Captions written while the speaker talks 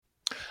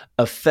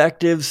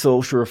Effective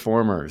social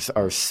reformers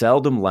are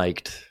seldom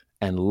liked,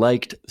 and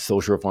liked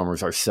social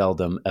reformers are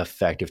seldom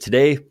effective.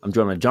 Today, I'm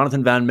joined by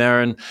Jonathon Van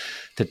Maren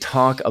to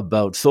talk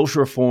about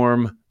social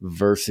reform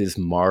versus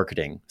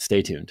marketing.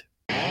 Stay tuned.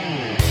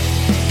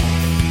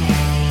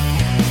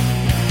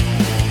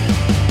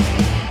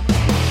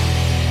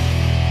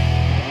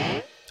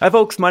 Hi,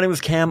 folks. My name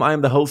is Cam. I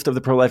am the host of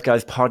the Pro-Life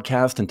Guys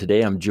podcast, and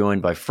today I'm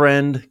joined by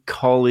friend,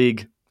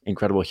 colleague,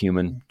 incredible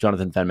human,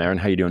 Jonathon Van Maren.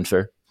 How are you doing,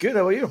 sir? Good.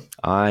 How about you?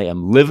 I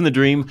am living the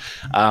dream.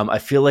 I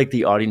feel like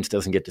the audience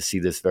doesn't get to see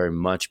this very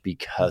much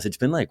because it's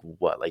been like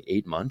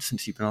 8 months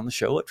since you've been on the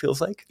show, it feels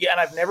like? Yeah,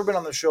 and I've never been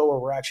on the show where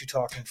we're actually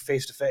talking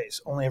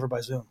face-to-face, only ever by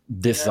Zoom.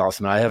 This is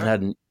awesome. I haven't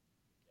had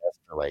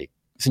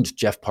since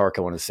Jeff Park,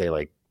 I want to say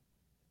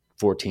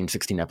 14,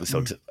 16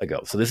 episodes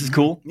ago. So this is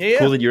cool. Yeah.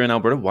 Cool that you're in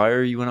Alberta. Why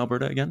are you in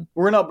Alberta again?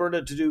 We're in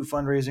Alberta to do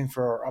fundraising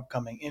for our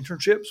upcoming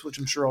internships, which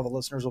I'm sure all the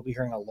listeners will be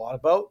hearing a lot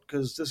about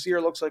because this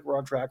year looks like we're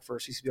on track for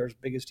CCBR's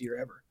biggest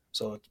year ever.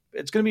 So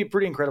it's going to be a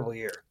pretty incredible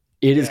year.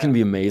 It is going to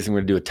be amazing.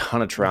 We're going to do a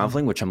ton of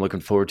traveling, which I'm looking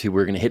forward to.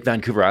 We're going to hit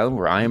Vancouver Island,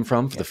 where I am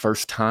from, for the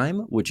first time,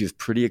 which is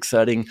pretty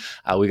exciting.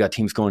 We got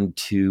teams going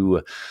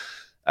to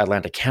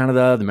Atlantic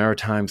Canada, the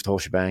Maritimes, the whole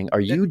shebang. Are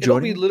you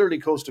joining? It'll be literally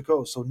coast to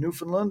coast. So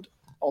Newfoundland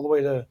all the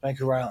way to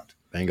Vancouver Island.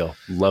 Bingo.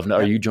 Love it.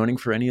 Are you joining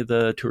for any of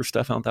the tour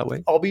stuff out that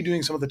way? I'll be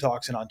doing some of the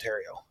talks in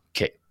Ontario.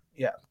 Okay.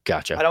 Yeah.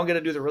 Gotcha. I don't get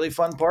to do the really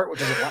fun part,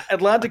 which is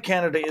Atlantic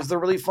Canada is the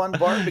really fun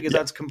part because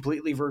that's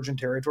completely virgin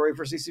territory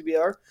for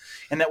CCBR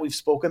and that we've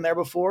spoken there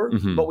before,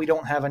 but we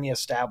don't have any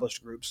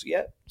established groups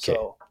yet.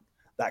 So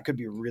that could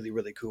be really,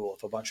 really cool.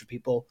 If a bunch of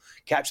people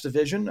catch the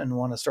vision and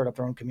want to start up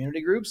their own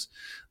community groups,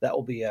 that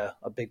will be a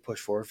big push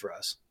forward for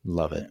us.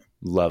 Love it.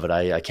 Love it.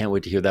 I can't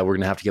wait to hear that. We're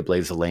going to have to get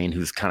Blaze Elaine,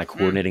 who's kind of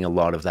coordinating a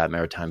lot of that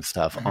maritime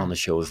stuff on the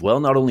show as well,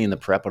 not only in the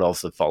prep, but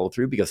also the follow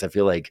through, because I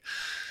feel like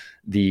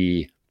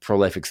the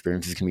pro-life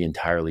experiences can be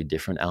entirely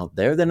different out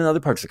there than in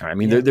other parts of the country. I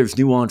mean, there's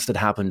nuance that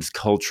happens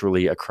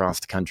culturally across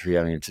the country.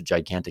 I mean, it's a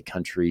gigantic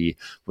country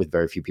with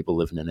very few people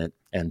living in it.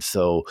 And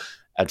so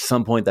at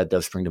some point that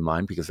does spring to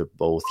mind because we're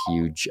both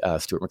huge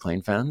Stuart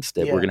McLean fans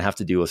that we're going to have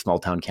to do a Small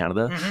Town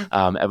Canada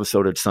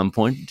episode at some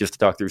point just to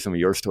talk through some of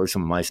your stories,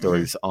 some of my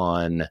stories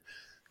on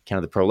kind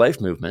of the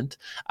pro-life movement.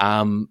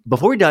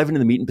 Before we dive into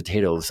the meat and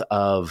potatoes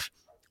of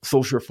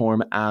social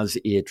reform as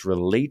it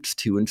relates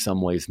to, in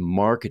some ways,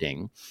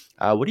 marketing,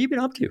 what have you been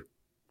up to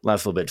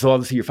last little bit? So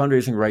obviously you're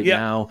fundraising right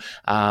now.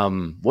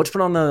 What's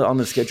been on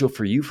the schedule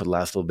for you for the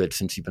last little bit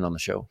since you've been on the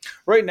show?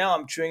 Right now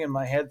I'm chewing in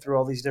my head through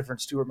all these different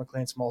Stuart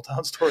McLean small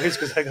town stories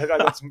because I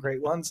got some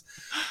great ones.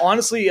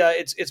 Honestly,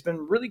 it's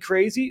been really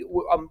crazy.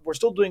 We're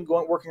still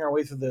working our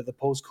way through the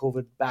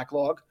post-COVID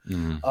backlog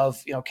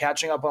of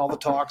catching up on all the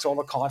talks, all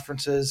the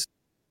conferences.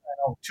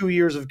 2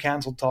 years of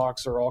canceled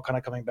talks are all kind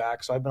of coming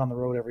back. So I've been on the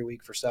road every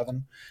week for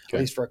 7, at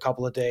least for a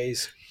couple of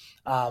days.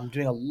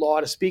 Doing a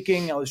lot of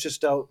speaking. I was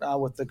just out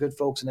with the good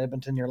folks in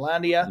Edmonton near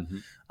Landia.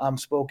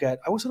 Spoke at,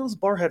 I always thought it was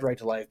Barrhead Right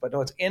to Life, but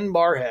no, it's in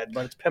Barrhead,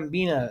 but it's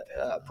Pembina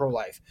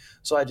Pro-Life.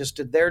 So I just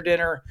did their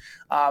dinner.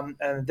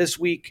 And this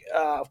week,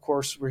 of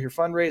course, we're here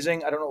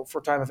fundraising. I don't know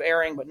for time of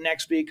airing, but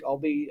next week I'll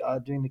be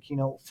doing the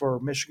keynote for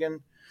Michigan.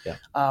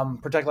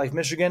 Protect Life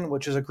Michigan,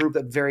 which is a group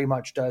that very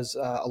much does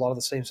a lot of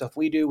the same stuff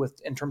we do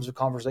in terms of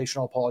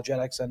conversational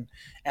apologetics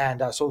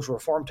and social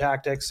reform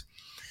tactics.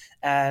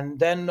 And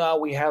then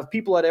we have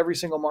people at every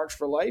single March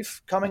for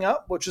Life coming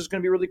up, which is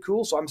going to be really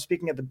cool. So I'm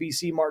speaking at the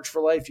BC March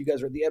for Life. You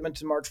guys are at the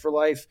Edmonton March for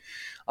Life.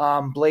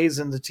 Blaze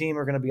and the team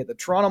are going to be at the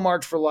Toronto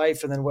March for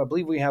Life. And then I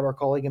believe we have our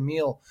colleague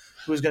Emil,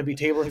 who is going to be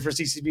tabling for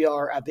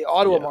CCBR at the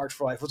Ottawa March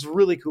for Life, which is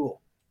really cool.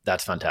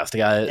 That's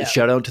fantastic.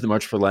 Shout out to the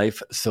March for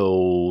Life.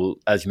 So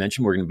as you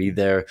mentioned, we're going to be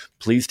there.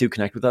 Please do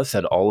connect with us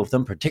at all of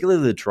them,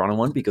 particularly the Toronto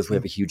one, because we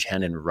have a huge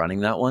hand in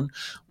running that one.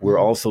 We're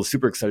also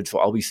super excited. So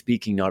I'll be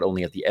speaking not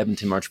only at the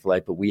Edmonton March for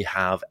Life, but we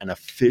have an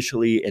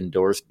officially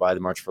endorsed by the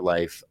March for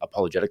Life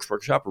apologetics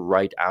workshop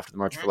right after the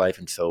March for Life.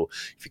 And so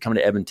if you're coming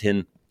to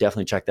Edmonton,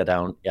 definitely check that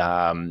out.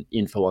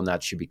 Info on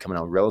that should be coming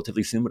out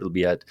relatively soon, but it'll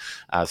be at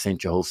St.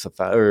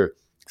 Josaphat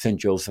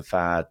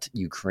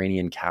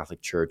Ukrainian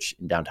Catholic Church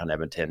in downtown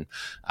Edmonton.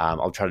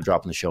 I'll try to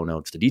drop in the show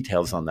notes the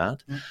details on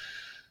that.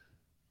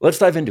 Let's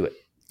dive into it.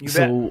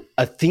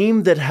 A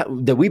theme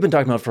that we've been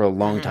talking about for a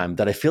long time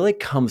that I feel like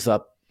comes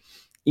up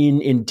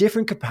in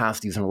different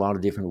capacities in a lot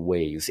of different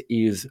ways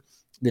is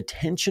the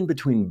tension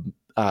between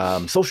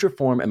social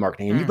reform and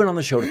marketing. And you've been on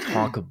the show to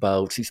talk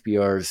about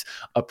CCBR's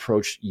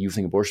approach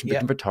using abortion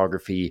victim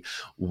photography,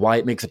 why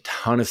it makes a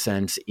ton of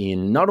sense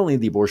in not only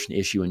the abortion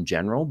issue in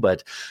general,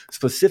 but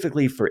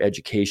specifically for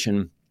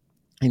education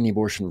in the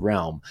abortion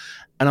realm.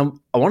 And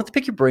I wanted to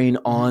pick your brain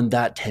on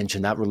that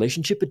tension, that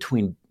relationship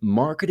between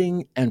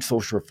marketing and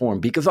social reform,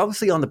 because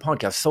obviously on the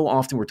podcast, so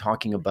often we're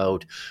talking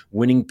about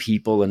winning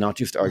people and not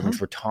just arguments.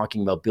 We're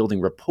talking about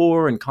building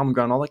rapport and common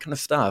ground, all that kind of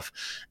stuff.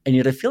 And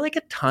yet I feel like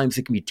at times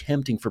it can be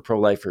tempting for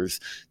pro-lifers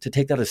to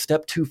take that a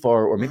step too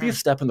far or maybe a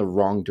step in the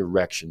wrong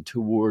direction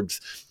towards,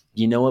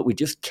 you know what, we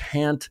just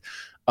can't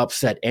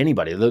upset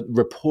anybody. The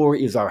rapport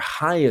is our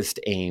highest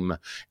aim,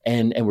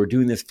 and we're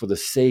doing this for the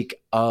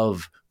sake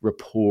of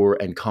rapport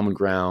and common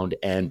ground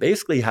and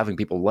basically having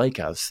people like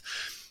us.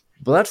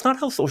 But that's not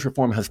how social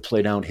reform has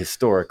played out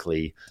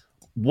historically.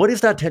 What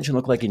does that tension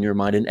look like in your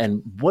mind,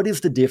 and what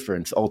is the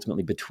difference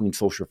ultimately between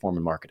social reform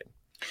and marketing?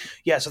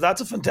 Yeah, so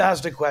that's a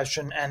fantastic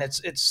question, and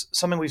it's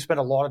something we've spent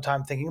a lot of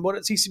time thinking about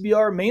at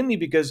CCBR, mainly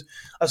because,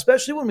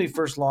 especially when we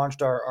first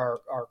launched our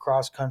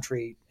cross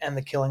country and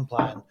the killing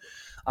plan,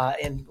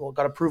 and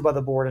got approved by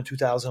the board in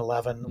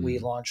 2011. We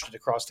launched it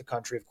across the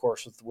country, of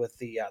course, with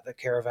the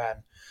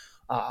caravan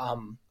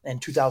in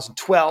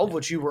 2012,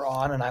 which you were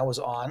on and I was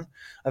on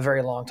a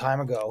very long time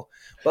ago.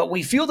 But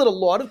we feel that a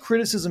lot of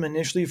criticism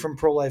initially from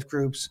pro-life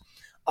groups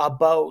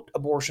about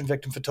abortion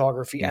victim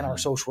photography and our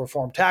social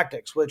reform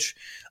tactics, which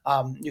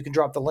you can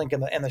drop the link in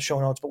the show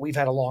notes, but we've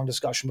had a long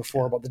discussion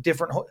before about the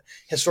different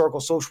historical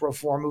social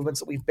reform movements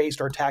that we've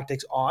based our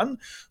tactics on.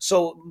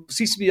 So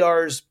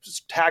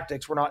CCBR's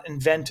tactics were not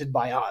invented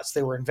by us.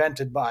 They were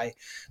invented by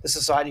the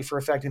Society for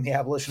Effecting the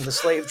Abolition of the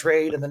Slave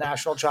Trade and the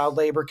National Child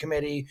Labor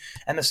Committee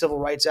and the civil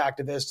rights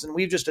activists. And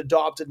we've just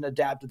adopted and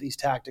adapted these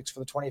tactics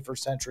for the 21st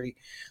century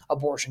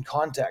abortion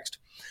context.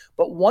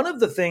 But one of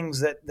the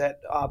things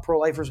that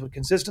pro-lifers would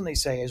consistently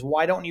say is,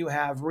 why don't you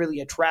have really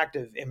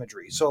attractive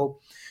imagery? So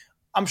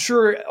I'm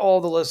sure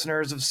all the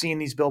listeners have seen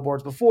these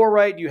billboards before,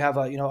 right? You have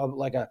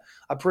a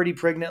pretty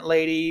pregnant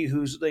lady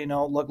who's,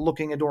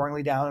 looking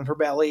adoringly down in her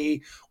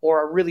belly,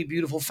 or a really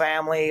beautiful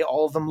family,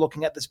 all of them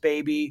looking at this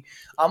baby,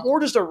 or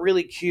just a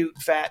really cute,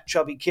 fat,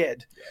 chubby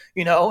kid,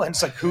 and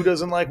it's like, who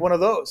doesn't like one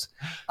of those?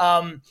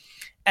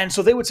 And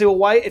so they would say, well,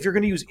 why, if you're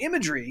going to use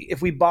imagery,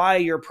 if we buy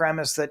your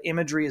premise that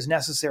imagery is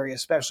necessary,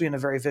 especially in a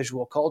very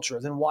visual culture,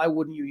 then why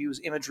wouldn't you use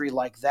imagery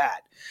like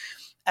that?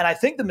 And I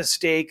think the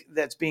mistake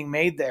that's being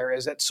made there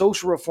is that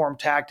social reform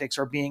tactics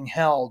are being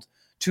held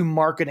to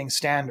marketing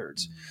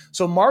standards.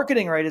 So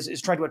marketing, right,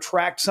 is trying to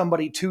attract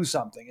somebody to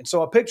something. And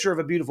so a picture of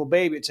a beautiful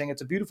baby, it's saying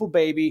it's a beautiful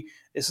baby.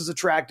 This is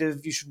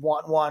attractive. You should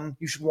want one.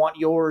 You should want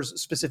yours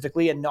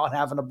specifically and not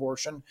have an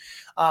abortion.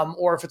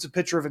 Or if it's a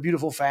picture of a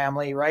beautiful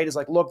family, right, it's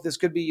like, look, this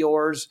could be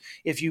yours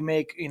if you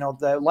make,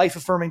 the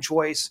life-affirming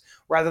choice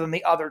rather than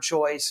the other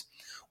choice.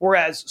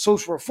 Whereas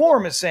social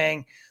reform is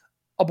saying,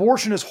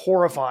 abortion is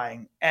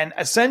horrifying, and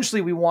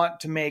essentially we want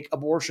to make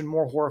abortion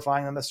more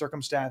horrifying than the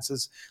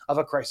circumstances of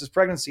a crisis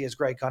pregnancy, as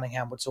Greg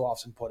Cunningham would so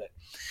often put it.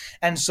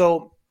 And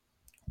so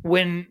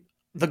when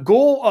the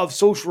goal of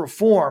social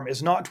reform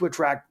is not to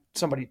attract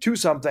somebody to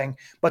something,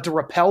 but to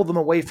repel them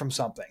away from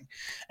something.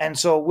 And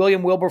so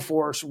William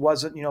Wilberforce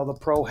wasn't, the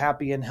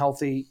pro-happy and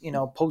healthy,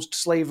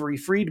 post-slavery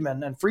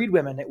freedmen and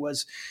freedwomen. It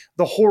was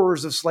the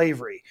horrors of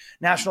slavery.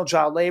 National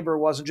Child Labor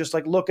wasn't just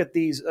like, look at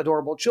these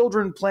adorable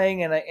children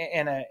playing in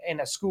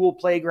a school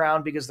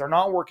playground because they're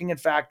not working in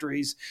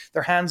factories.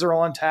 Their hands are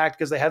all intact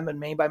because they haven't been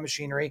made by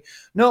machinery.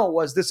 No, it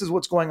was, this is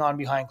what's going on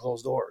behind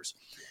closed doors.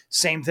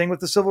 Same thing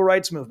with the civil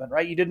rights movement,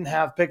 right? You didn't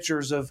have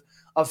pictures of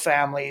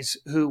families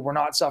who were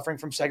not suffering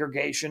from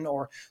segregation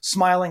or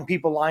smiling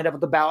people lined up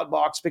at the ballot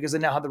box because they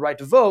now had the right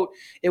to vote.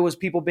 It was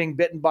people being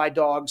bitten by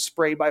dogs,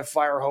 sprayed by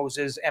fire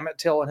hoses, Emmett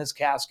Till in his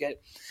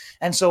casket.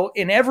 And so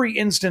in every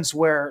instance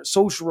where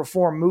social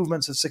reform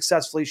movements have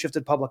successfully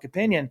shifted public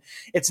opinion,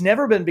 it's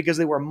never been because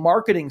they were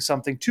marketing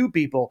something to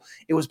people.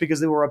 It was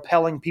because they were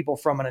repelling people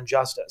from an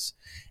injustice.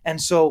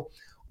 And so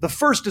the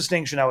first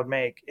distinction I would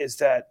make is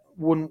that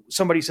when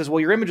somebody says, well,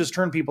 your images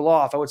turn people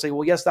off, I would say,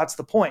 well, yes, that's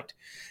the point.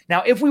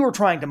 Now, if we were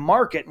trying to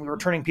market and we were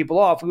turning people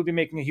off, we would be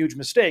making a huge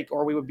mistake,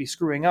 or we would be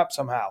screwing up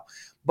somehow.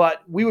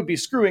 But we would be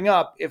screwing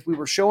up if we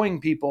were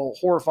showing people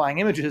horrifying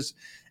images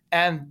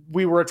and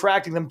we were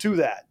attracting them to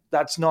that.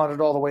 That's not at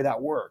all the way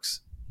that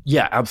works.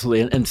 Yeah,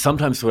 absolutely. And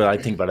sometimes what I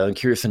think about it, I'm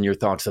curious on your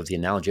thoughts of the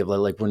analogy of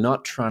like, we're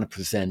not trying to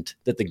present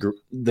that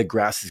the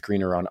grass is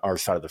greener on our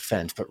side of the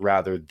fence, but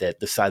rather that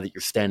the side that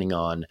you're standing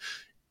on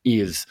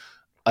is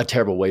a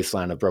terrible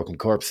wasteland of broken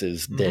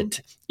corpses,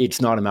 that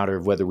it's not a matter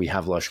of whether we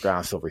have lush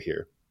grass over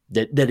here,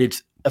 that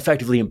it's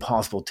effectively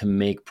impossible to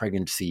make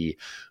pregnancy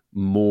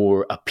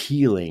more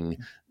appealing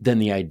than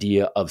the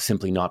idea of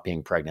simply not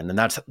being pregnant. And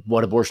that's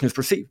what abortion is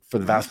perceived for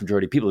the vast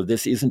majority of people.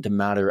 This isn't a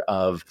matter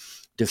of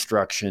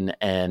destruction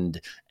and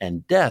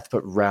death,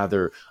 but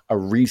rather a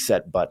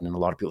reset button in a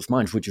lot of people's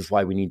minds, which is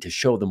why we need to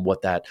show them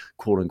what that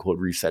quote unquote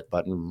reset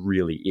button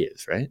really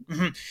is, right?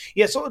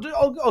 Yeah, so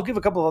I'll give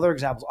a couple of other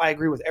examples. I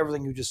agree with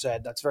everything you just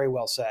said. That's very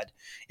well said.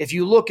 If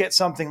you look at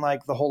something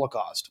like the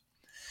Holocaust,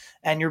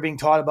 and you're being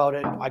taught about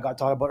it, I got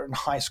taught about it in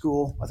high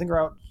school. I think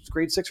around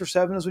grade 6 or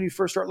 7 is when you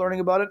first start learning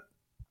about it.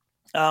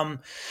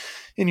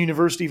 In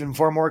university, even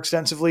far more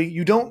extensively,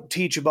 you don't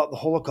teach about the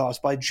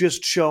Holocaust by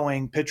just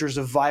showing pictures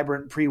of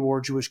vibrant pre-war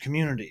Jewish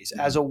communities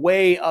as a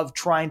way of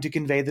trying to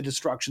convey the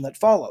destruction that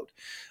followed.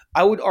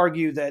 I would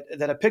argue that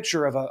a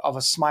picture of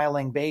a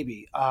smiling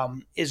baby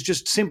is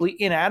just simply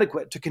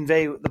inadequate to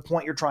convey the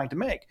point you're trying to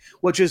make,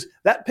 which is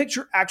that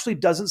picture actually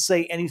doesn't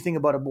say anything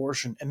about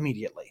abortion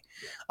immediately.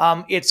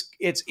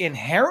 It's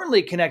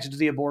inherently connected to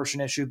the abortion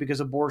issue because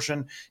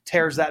abortion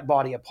tears that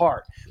body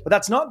apart. But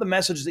that's not the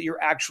message that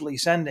you're actually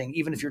sending,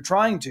 even if you're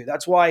trying to.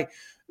 That's why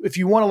if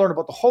you want to learn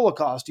about the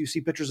Holocaust, you see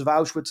pictures of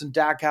Auschwitz and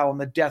Dachau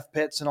and the death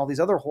pits and all these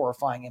other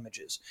horrifying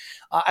images.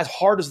 As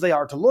hard as they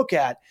are to look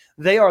at,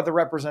 they are the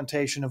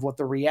representation of what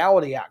the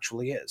reality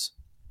actually is.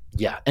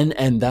 Yeah,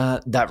 and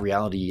that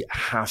reality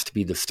has to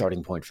be the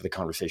starting point for the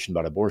conversation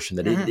about abortion,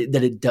 that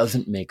it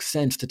doesn't make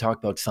sense to talk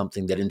about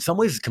something that in some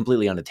ways is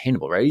completely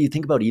unattainable, right? You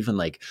think about even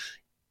like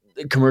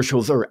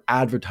commercials or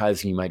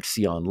advertising you might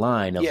see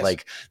online of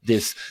like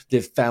this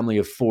family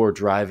of 4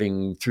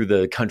 driving through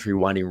the country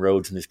winding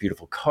roads in this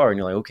beautiful car, and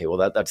you're like, okay,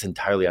 well that's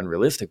entirely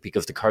unrealistic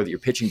because the car that you're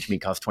pitching to me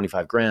costs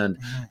 $25,000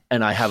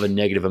 and I have a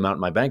negative amount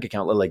in my bank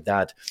account like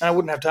that. And I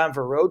wouldn't have time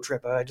for a road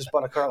trip. I just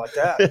bought a car like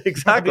that.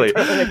 Exactly.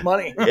 Trying to make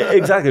money.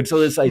 Exactly. So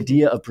this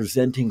idea of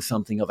presenting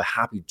something of a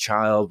happy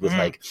child with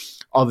like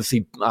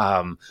obviously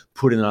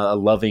put in a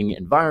loving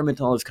environment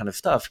and all this kind of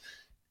stuff,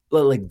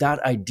 like that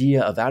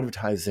idea of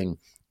advertising,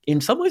 in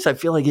some ways, I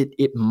feel like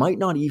it might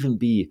not even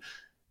be.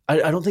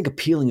 I don't think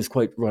appealing is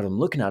quite what I'm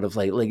looking at. Of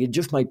like it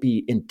just might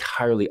be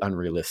entirely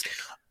unrealistic.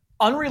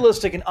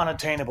 Unrealistic and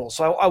unattainable.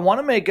 So I want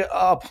to make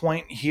a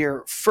point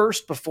here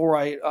first before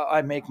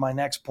I make my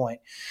next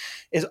point.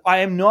 Is I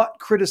am not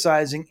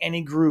criticizing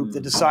any group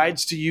that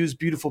decides to use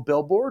beautiful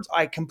billboards.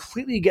 I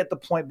completely get the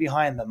point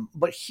behind them.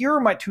 But here are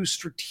my 2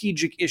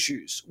 strategic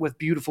issues with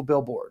beautiful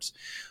billboards.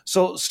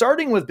 So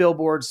starting with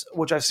billboards,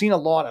 which I've seen a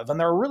lot of, and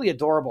they're really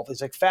adorable.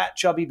 These like fat,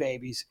 chubby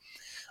babies.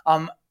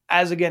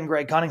 As again,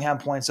 Greg Cunningham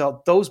points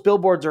out, those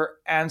billboards are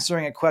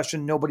answering a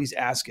question nobody's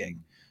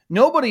asking.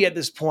 Nobody at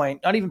this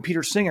point, not even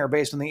Peter Singer,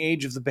 based on the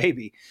age of the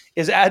baby,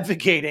 is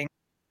advocating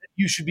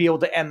you should be able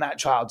to end that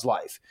child's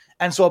life.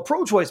 And so a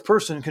pro-choice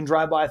person can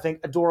drive by, I think,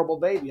 adorable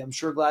baby. I'm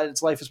sure glad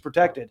its life is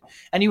protected.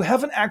 And you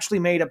haven't actually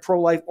made a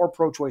pro-life or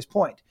pro-choice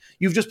point.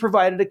 You've just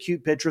provided a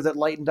cute picture that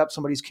lightened up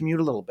somebody's commute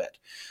a little bit.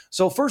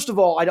 So first of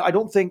all, I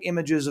don't think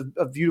images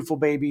of beautiful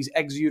babies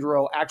ex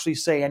utero actually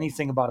say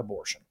anything about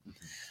abortion.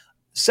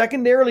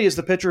 Secondarily is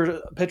the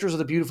pictures of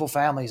the beautiful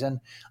families. And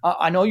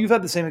I know you've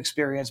had the same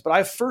experience, but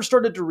I first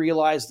started to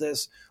realize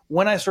this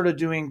when I started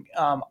doing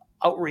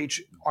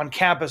outreach on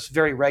campus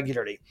very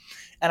regularly.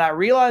 And I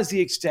realized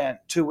the extent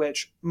to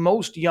which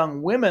most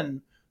young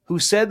women who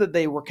said that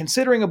they were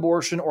considering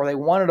abortion or they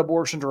wanted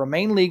abortion to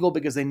remain legal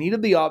because they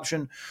needed the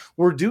option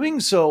were doing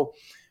so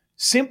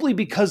simply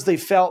because they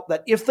felt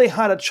that if they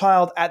had a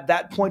child at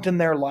that point in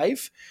their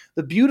life,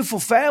 the beautiful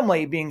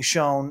family being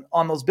shown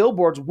on those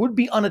billboards would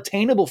be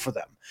unattainable for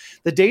them.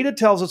 The data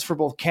tells us for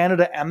both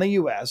Canada and the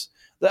US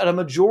that a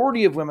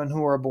majority of women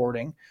who are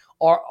aborting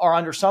are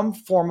under some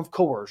form of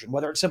coercion,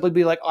 whether it simply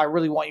be like, I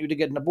really want you to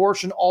get an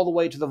abortion, all the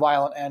way to the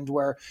violent end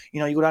where,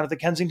 you go down to the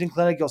Kensington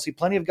Clinic, you'll see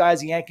plenty of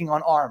guys yanking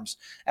on arms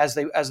as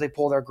they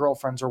pull their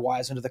girlfriends or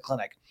wives into the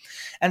clinic.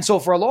 And so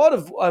for a lot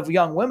of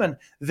young women,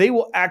 they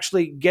will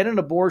actually get an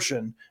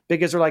abortion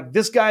because they're like,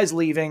 this guy's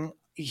leaving.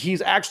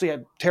 He's actually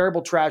a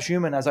terrible trash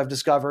human, as I've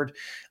discovered.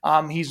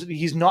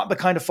 He's not the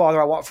kind of father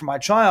I want for my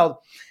child.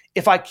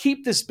 If I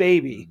keep this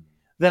baby,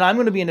 then I'm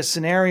going to be in a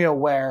scenario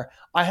where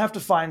I have to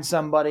find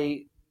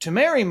somebody to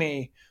marry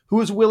me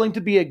who is willing to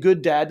be a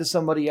good dad to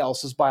somebody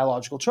else's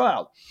biological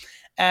child.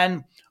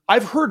 And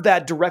I've heard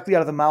that directly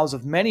out of the mouths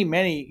of many,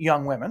 many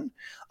young women.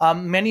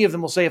 Many of them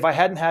will say, if I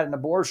hadn't had an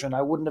abortion,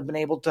 I wouldn't have been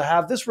able to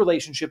have this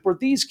relationship or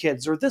these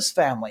kids or this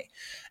family.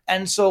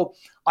 And so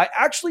I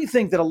actually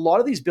think that a lot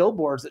of these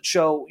billboards that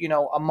show,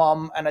 a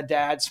mom and a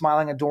dad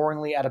smiling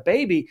adoringly at a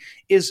baby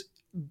is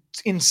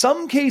in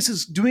some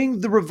cases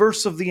doing the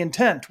reverse of the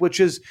intent, which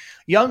is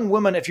young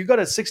women. If you've got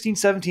a 16,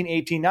 17,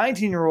 18,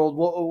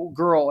 19-year-old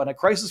girl in a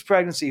crisis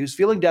pregnancy who's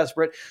feeling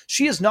desperate,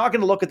 she is not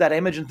going to look at that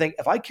image and think,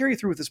 if I carry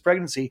through with this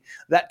pregnancy,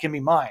 that can be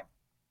mine.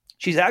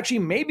 She's actually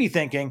maybe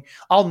thinking,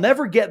 I'll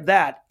never get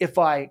that if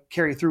I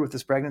carry through with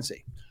this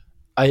pregnancy.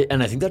 I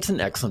think that's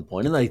an excellent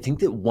point. And I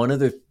think that one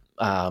other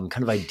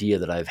kind of idea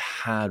that I've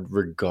had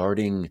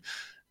regarding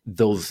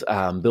those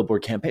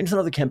billboard campaigns and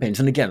other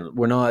campaigns, and again,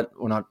 we're not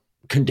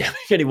condemning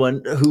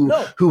anyone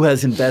who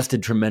has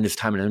invested tremendous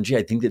time and energy.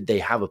 I think that they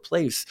have a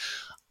place.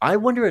 I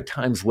wonder at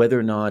times whether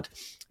or not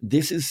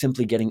this is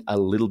simply getting a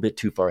little bit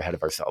too far ahead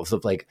of ourselves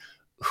of like,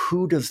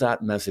 who does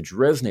that message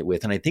resonate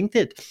with? And I think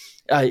that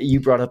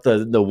you brought up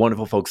the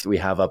wonderful folks that we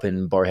have up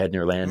in Barrhead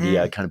near Landy,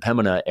 kind of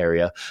Pembina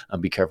area.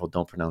 Be careful,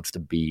 don't pronounce the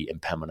B in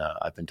Pembina.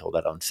 I've been told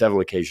that on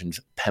several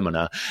occasions,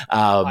 Pembina.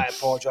 I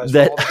apologize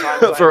for all the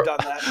times I've done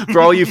that.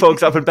 For all you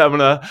folks up in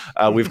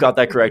Pembina, we've got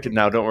that corrected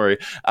now, don't worry.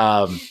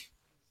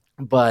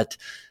 But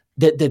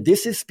that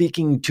this is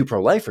speaking to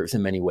pro-lifers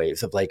in many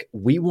ways of like,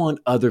 we want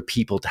other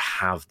people to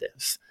have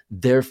this.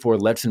 Therefore,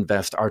 let's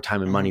invest our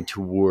time and money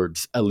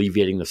towards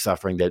alleviating the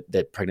suffering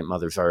that pregnant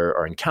mothers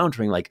are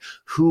encountering. Like,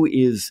 who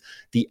is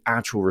the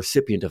actual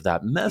recipient of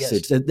that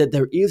message? Yes. That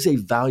there is a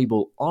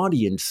valuable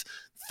audience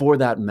for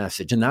that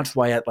message. And that's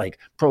why at like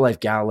pro-life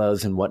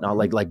galas and whatnot,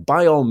 like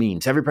by all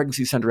means, every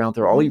pregnancy center out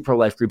there, all you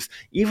pro-life groups,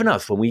 even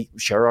us, when we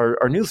share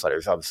our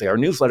newsletters, obviously our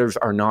newsletters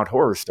are not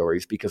horror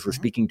stories because we're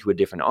speaking to a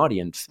different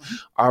audience.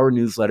 Our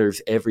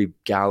newsletters, every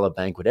gala,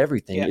 banquet,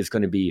 everything is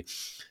going to be,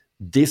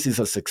 this is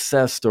a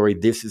success story.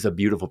 This is a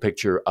beautiful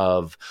picture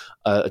of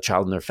a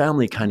child and their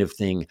family kind of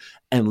thing.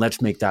 And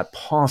let's make that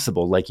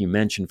possible, like you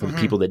mentioned, for the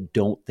people that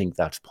don't think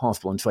that's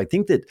possible. And so I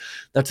think that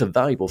that's a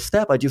valuable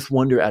step. I just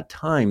wonder at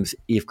times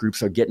if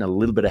groups are getting a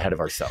little bit ahead of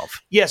ourselves.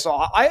 Yes,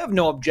 I have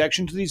no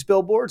objection to these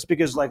billboards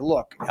because, like,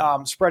 look,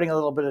 spreading a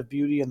little bit of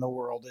beauty in the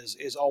world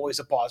is always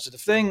a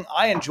positive thing.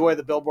 I enjoy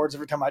the billboards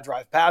every time I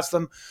drive past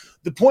them.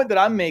 The point that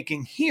I'm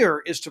making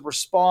here is to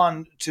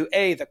respond to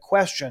the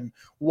question,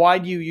 why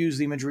do you use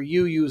the imagery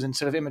you use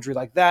instead of imagery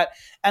like that?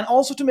 And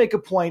also to make a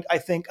point, I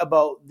think,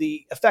 about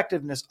the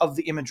effectiveness of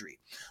the imagery.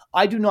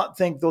 I do not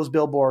think those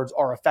billboards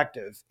are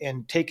effective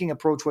in taking a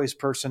pro-choice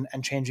person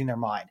and changing their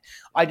mind.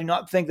 I do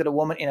not think that a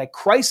woman in a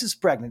crisis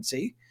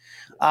pregnancy,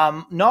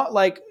 not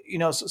like,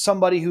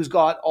 somebody who's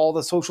got all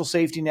the social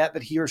safety net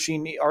that he or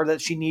she or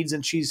that she needs,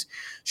 and she's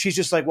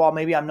just like, well,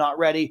 maybe I'm not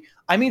ready.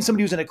 I mean,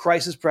 somebody who's in a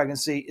crisis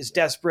pregnancy is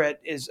desperate,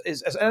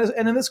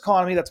 and in this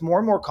economy, that's more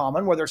and more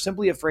common, where they're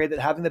simply afraid that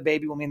having the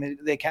baby will mean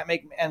that they can't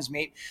make ends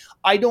meet.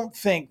 I don't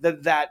think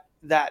that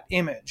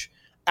image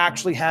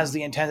actually has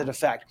the intended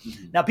effect.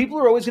 Now, people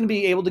are always going to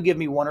be able to give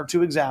me one or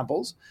two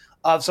examples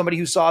of somebody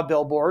who saw a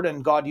billboard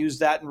and God used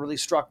that and really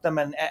struck them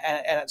and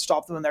it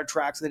stopped them in their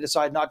tracks and they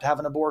decide not to have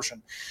an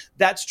abortion.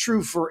 That's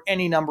true for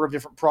any number of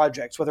different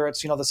projects, whether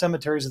it's, the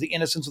cemeteries of the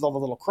innocents with all the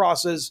little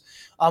crosses,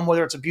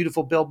 whether it's a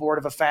beautiful billboard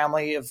of a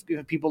family of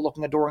people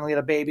looking adoringly at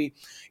a baby.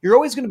 You're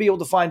always going to be able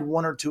to find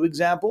one or two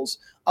examples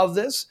of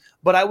this.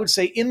 But I would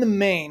say in the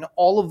main,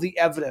 all of the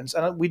evidence,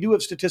 and we do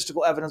have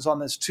statistical evidence on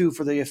this too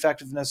for the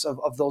effectiveness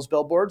of those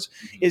billboards,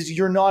 is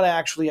you're not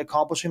actually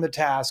accomplishing the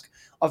task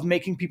of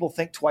making people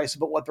think twice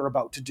about what they're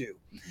about to do.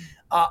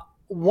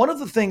 One of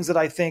the things that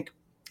I think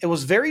it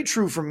was very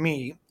true for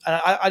me,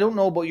 and I don't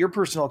know about your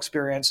personal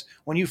experience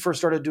when you first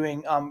started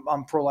doing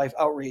pro-life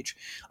outreach.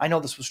 I know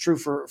this was true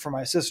for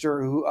my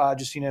sister, who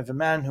Justina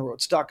Vimen, who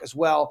wrote Stuck as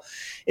well,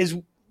 is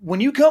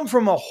when you come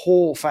from a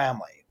whole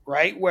family,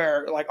 right?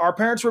 Where like our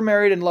parents were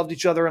married and loved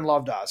each other and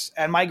loved us.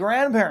 And my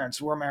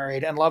grandparents were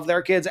married and loved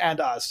their kids and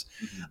us.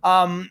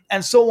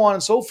 And so on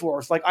and so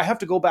forth. Like I have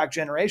to go back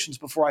generations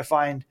before I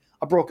find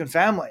a broken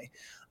family.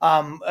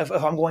 If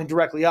I'm going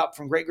directly up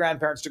from great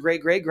grandparents to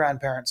great great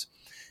grandparents.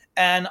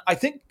 And I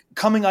think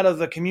coming out of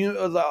the community,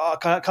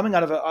 coming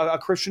out of a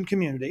Christian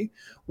community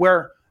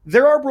where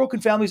there are broken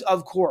families,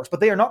 of course, but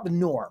they are not the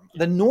norm.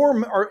 The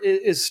norm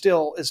is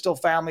still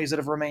families that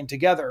have remained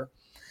together.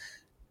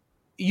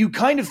 You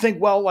kind of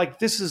think, well, like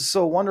this is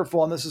so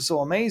wonderful and this is so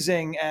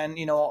amazing. And,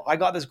 I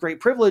got this great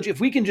privilege. If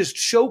we can just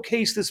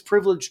showcase this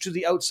privilege to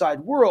the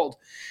outside world,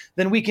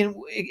 then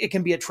it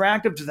can be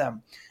attractive to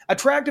them.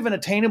 Attractive and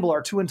attainable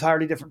are two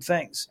entirely different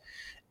things.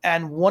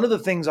 And one of the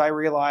things I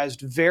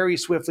realized very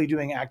swiftly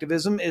doing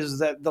activism is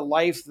that the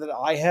life that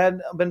I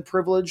had been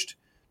privileged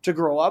to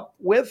grow up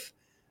with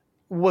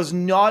was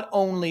not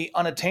only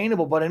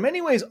unattainable, but in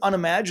many ways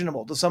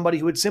unimaginable to somebody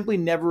who had simply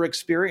never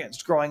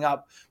experienced growing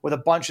up with a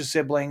bunch of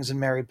siblings and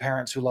married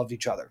parents who loved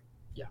each other.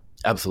 Yeah,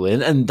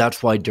 absolutely. And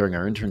that's why during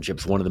our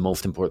internships, one of the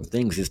most important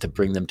things is to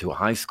bring them to a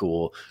high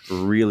school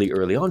really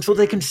early on so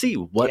they can see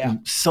what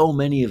so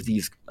many of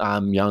these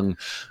young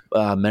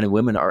men and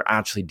women are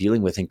actually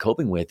dealing with and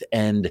coping with.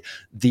 And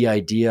the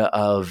idea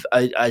of,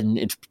 and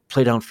it's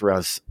played out for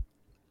us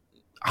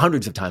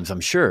hundreds of times, I'm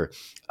sure,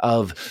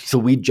 so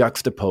we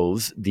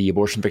juxtapose the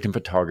abortion victim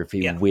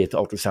photography with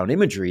ultrasound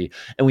imagery,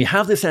 and we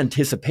have this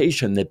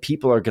anticipation that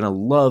people are going to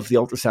love the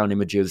ultrasound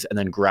images and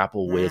then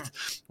grapple with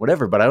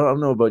whatever. But I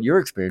don't know about your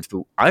experience,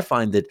 but I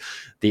find that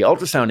the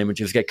ultrasound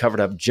images get covered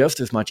up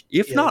just as much,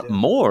 if not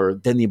more,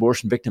 than the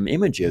abortion victim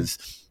images.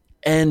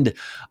 And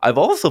I've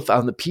also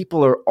found that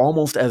people are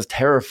almost as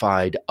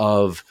terrified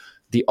of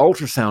the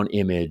ultrasound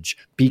image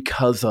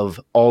because of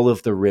all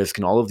of the risk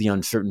and all of the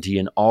uncertainty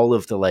and all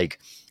of the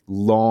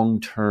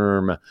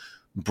long-term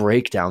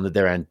breakdown that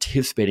they're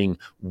anticipating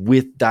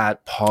with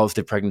that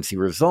positive pregnancy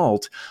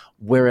result,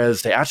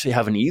 whereas they actually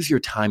have an easier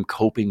time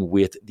coping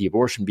with the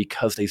abortion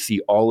because they see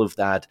all of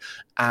that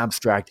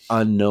abstract,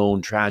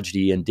 unknown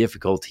tragedy and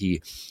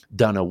difficulty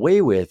done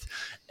away with.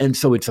 And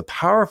so it's a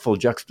powerful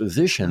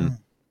juxtaposition.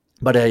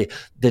 But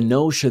the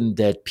notion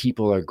that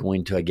people are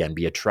going to, again,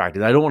 be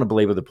attracted. I don't want to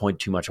belabor the point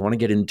too much. I want to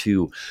get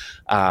into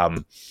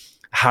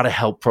how to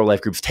help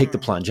pro-life groups take the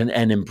plunge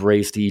and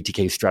embrace the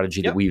ETK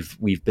strategy that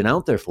we've been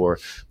out there for.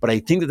 But I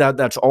think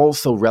that's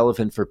also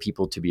relevant for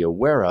people to be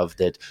aware of,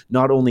 that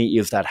not only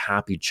is that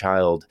happy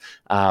child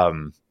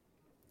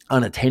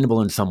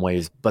unattainable in some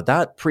ways, but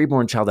that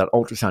preborn child, that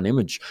ultrasound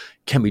image,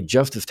 can be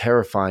just as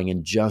terrifying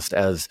and just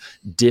as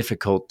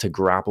difficult to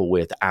grapple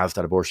with as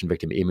that abortion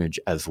victim image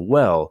as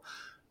well.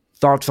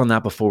 Thoughts on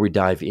that before we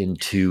dive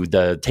into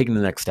taking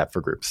the next step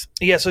for groups?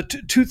 Yeah, so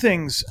two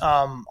things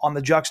on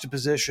the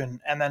juxtaposition,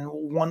 and then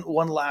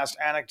one last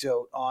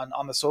anecdote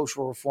on the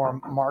social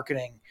reform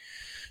marketing.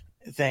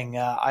 thing.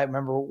 I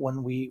remember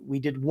when we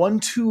did one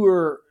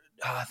tour,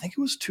 I think it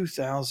was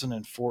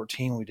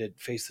 2014, we did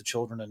Face the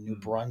Children in New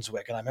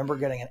Brunswick. And I remember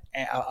getting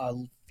a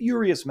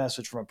furious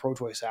message from a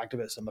pro-choice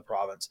activist in the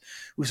province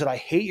who said, "I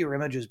hate your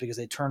images because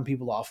they turn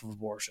people off of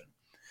abortion."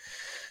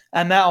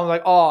 And now I'm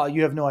like, oh,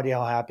 you have no idea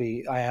how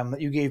happy I am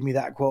that you gave me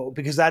that quote,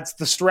 because that's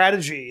the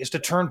strategy, is to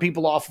turn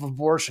people off of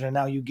abortion. And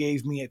now you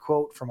gave me a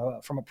quote from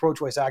a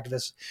pro-choice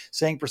activist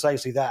saying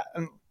precisely that.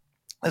 And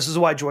this is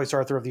why Joyce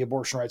Arthur of the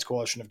Abortion Rights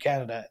Coalition of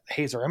Canada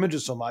hates our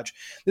images so much.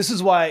 This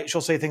is why she'll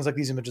say things like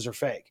these images are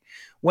fake.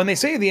 When they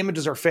say the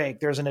images are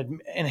fake, there's an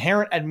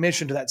inherent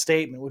admission to that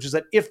statement, which is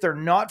that if they're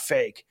not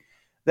fake,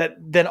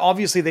 then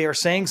obviously they are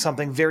saying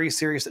something very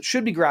serious that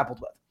should be grappled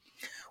with.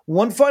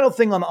 One final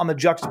thing on the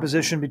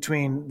juxtaposition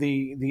between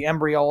the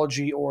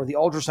embryology or the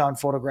ultrasound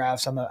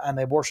photographs and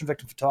the abortion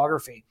victim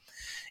photography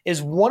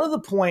is one of the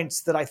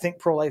points that I think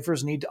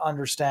pro-lifers need to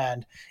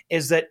understand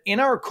is that in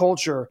our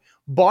culture,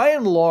 by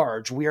and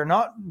large, we are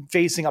not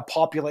facing a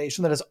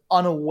population that is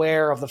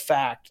unaware of the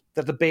fact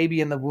that the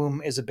baby in the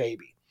womb is a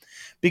baby.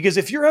 Because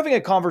if you're having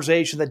a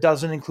conversation that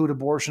doesn't include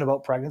abortion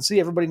about pregnancy,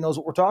 everybody knows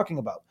what we're talking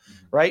about,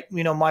 right?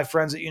 You know, my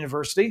friends at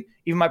university,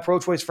 even my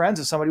pro-choice friends,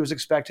 if somebody was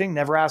expecting,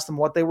 never asked them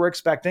what they were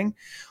expecting,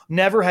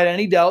 never had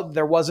any doubt that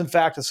there was, in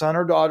fact, a son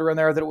or daughter in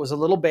there, that it was a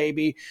little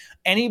baby.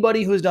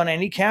 Anybody who's done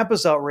any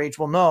campus outreach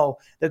will know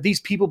that these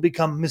people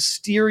become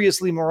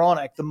mysteriously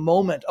moronic the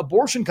moment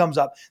abortion comes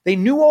up. They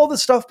knew all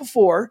this stuff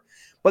before,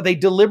 but they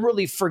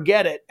deliberately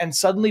forget it and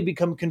suddenly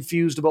become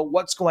confused about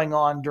what's going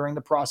on during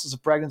the process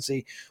of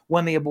pregnancy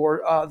when the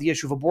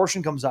issue of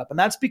abortion comes up. And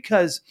that's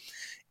because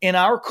in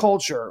our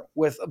culture,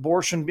 with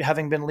abortion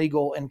having been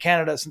legal in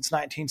Canada since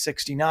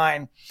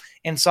 1969,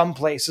 in some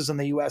places in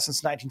the US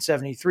since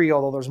 1973,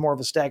 although there's more of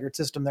a staggered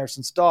system there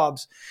since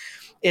Dobbs,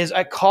 is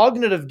a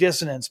cognitive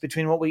dissonance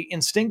between what we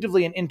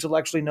instinctively and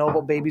intellectually know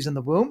about babies in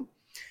the womb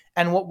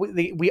and what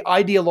we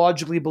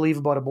ideologically believe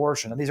about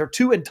abortion. And these are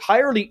two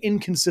entirely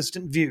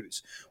inconsistent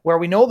views. Where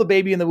we know the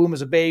baby in the womb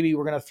is a baby,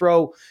 we're going to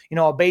throw,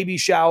 a baby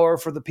shower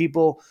for the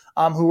people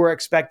who are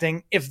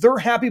expecting. If they're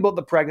happy about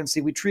the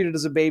pregnancy, we treat it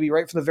as a baby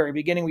right from the very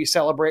beginning. We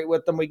celebrate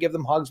with them, we give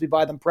them hugs, we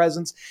buy them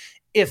presents.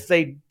 If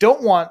they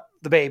don't want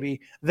the baby,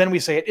 then we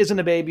say it isn't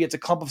a baby, it's a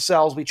clump of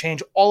cells. We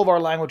change all of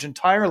our language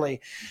entirely.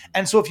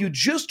 And so if you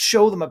just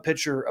show them a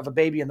picture of a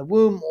baby in the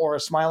womb or a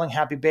smiling,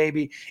 happy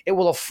baby, it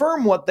will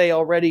affirm what they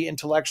already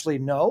intellectually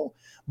know,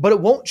 but it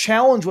won't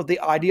challenge what they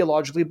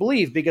ideologically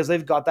believe, because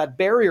they've got that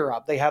barrier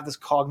up. They have this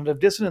cognitive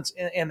dissonance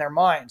in their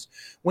minds.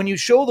 When you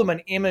show them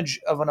an image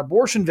of an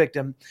abortion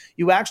victim,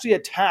 you actually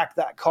attack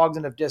that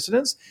cognitive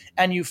dissonance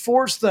and you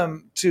force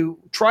them to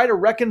try to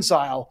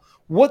reconcile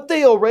what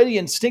they already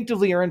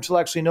instinctively or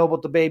intellectually know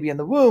about the baby in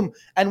the womb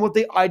and what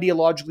they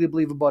ideologically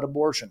believe about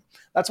abortion.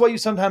 That's why you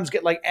sometimes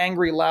get like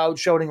angry, loud,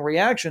 shouting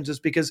reactions, is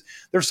because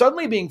they're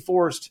suddenly being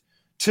forced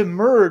to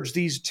merge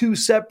these two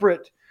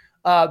separate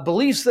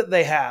beliefs that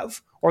they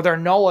have, or their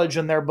knowledge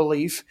and their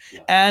belief.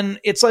 And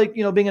it's like,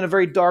 being in a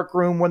very dark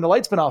room when the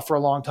light's been off for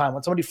a long time.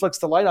 When somebody flicks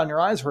the light on, your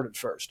eyes hurt at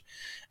first.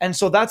 And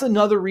so that's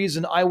another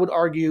reason I would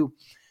argue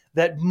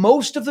that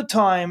most of the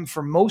time,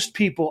 for most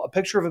people, a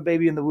picture of a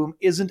baby in the womb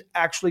isn't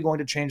actually going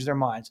to change their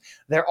minds.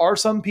 There are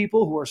some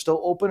people who are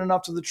still open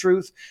enough to the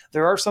truth.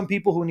 There are some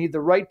people who need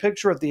the right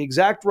picture at the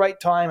exact right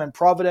time, and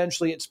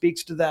providentially it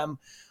speaks to them.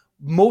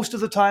 Most of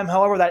the time,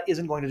 however, that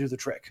isn't going to do the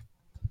trick.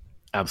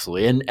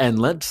 Absolutely. And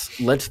let's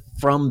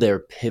from there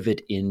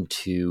pivot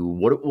into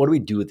what do we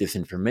do with this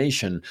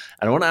information?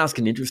 And I want to ask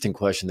an interesting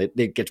question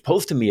that gets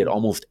posed to me at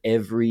almost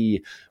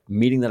every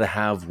meeting that I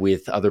have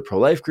with other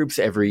pro-life groups,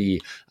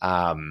 every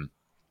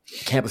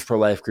campus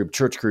pro-life group,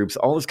 church groups,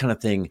 all this kind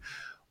of thing.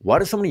 Why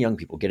do so many young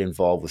people get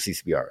involved with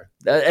CCBR?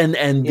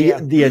 And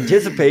the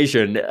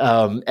anticipation,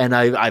 and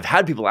I've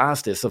had people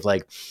ask this of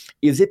like,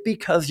 is it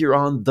because you're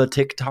on the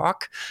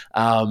TikTok?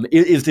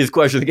 Is this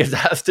question that gets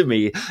asked to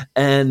me?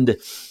 And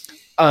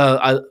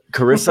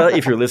Carissa,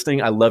 if you're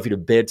listening, I love you to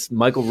bits.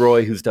 Michael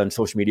Roy, who's done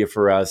social media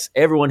for us,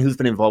 everyone who's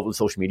been involved with the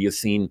social media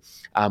scene,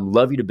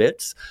 love you to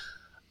bits.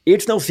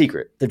 It's no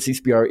secret that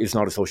CCBR is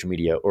not a social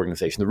media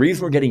organization. The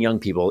reason we're getting young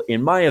people,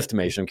 in my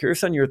estimation, I'm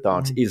curious on your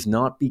thoughts, is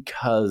not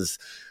because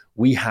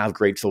we have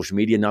great social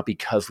media, not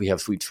because we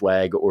have sweet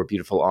swag or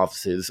beautiful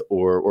offices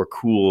or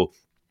cool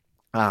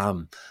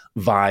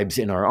vibes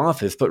in our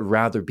office, but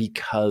rather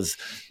because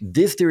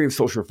this theory of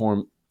social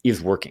reform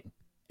is working.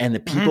 And the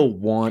people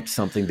want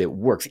something that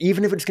works,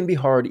 even if it's going to be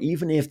hard,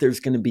 even if there's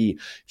going to be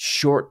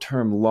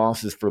short-term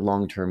losses for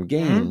long-term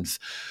gains.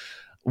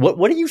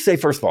 What do you say,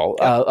 first of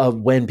all,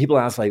 when people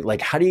ask,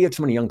 like, how do you get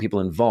so many young people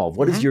involved?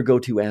 What is your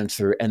go-to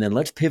answer? And then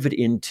let's pivot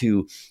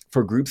into,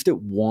 for groups that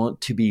want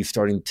to be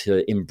starting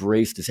to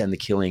embrace this end the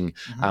killing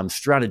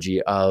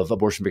strategy of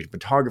abortion victim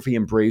photography,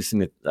 embracing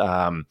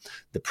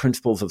the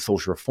principles of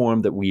social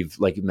reform that we've,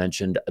 like you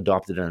mentioned,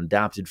 adopted and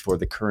adapted for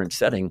the current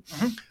setting.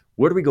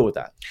 Where do we go with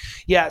that?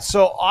 Yeah,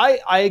 so I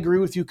agree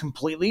with you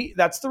completely.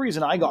 That's the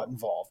reason I got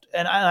involved.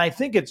 And I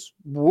think it's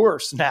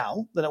worse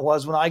now than it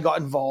was when I got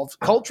involved,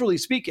 culturally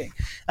speaking.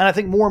 And I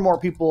think more and more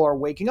people are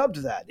waking up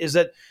to that, is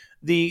that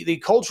the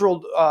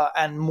cultural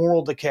and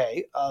moral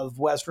decay of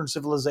Western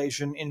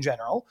civilization in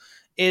general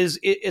is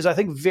I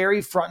think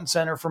very front and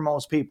center for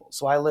most people.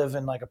 So I live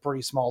in like a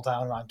pretty small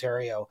town in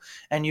Ontario,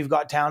 and you've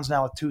got towns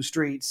now with 2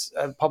 streets,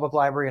 a public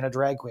library, and a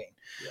drag queen.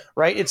 Yeah.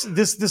 Right? It's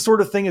this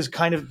sort of thing is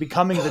kind of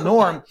becoming the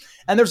norm.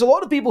 And there's a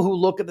lot of people who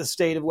look at the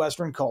state of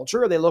Western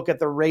culture, they look at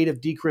the rate of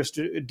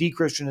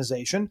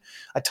dechristianization.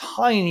 A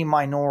tiny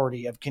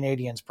minority of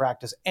Canadians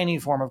practice any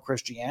form of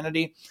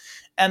Christianity.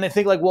 And they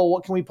think like, well,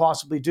 what can we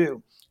possibly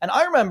do? And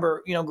I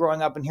remember,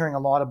 growing up and hearing a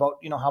lot about,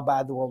 how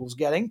bad the world was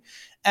getting.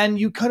 And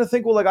you kind of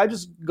think, well, like, I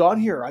just got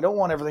here. I don't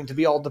want everything to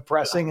be all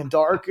depressing and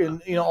dark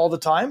and, all the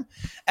time.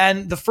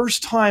 And the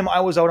first time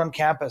I was out on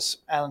campus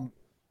and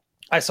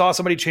I saw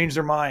somebody change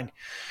their mind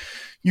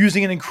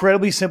using an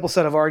incredibly simple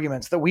set of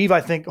arguments that we've,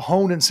 I think,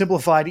 honed and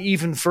simplified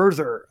even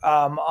further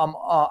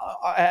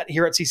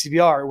here at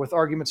CCBR with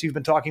arguments you've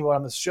been talking about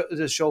on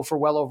this show for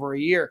well over a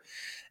year.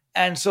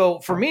 And so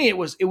for me, it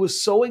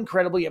was so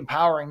incredibly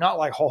empowering, not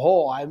like,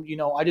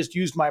 I just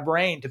used my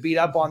brain to beat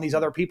up on these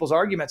other people's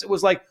arguments. It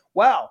was like,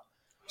 wow,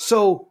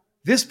 so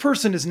this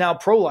person is now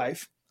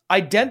pro-life,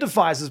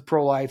 identifies as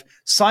pro-life,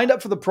 signed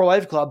up for the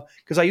pro-life club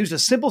because I used a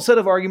simple set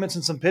of arguments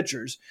and some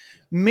pictures.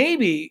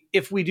 Maybe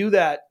if we do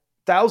that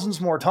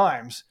thousands more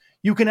times,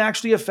 you can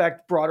actually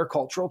affect broader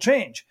cultural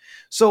change.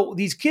 So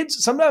these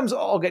kids, sometimes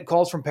I'll get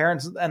calls from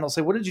parents and they'll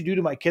say, what did you do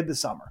to my kid this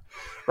summer?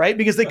 Right?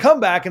 Because they come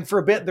back and for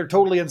a bit, they're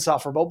totally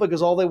insufferable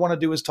because all they want to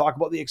do is talk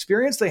about the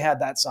experience they had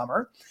that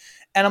summer.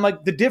 And I'm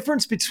like, the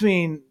difference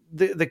between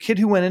the kid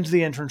who went into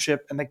the internship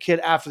and the kid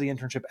after the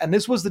internship, and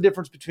this was the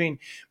difference between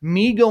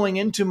me going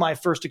into my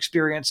first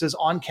experiences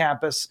on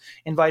campus,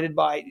 invited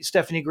by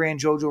Stephanie Gray and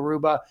Jojo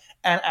Ruba,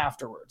 and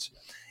afterwards,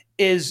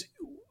 is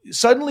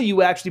suddenly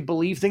you actually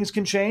believe things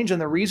can change. And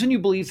the reason you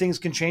believe things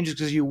can change is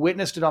because you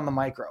witnessed it on the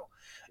micro.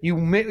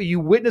 You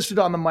witnessed it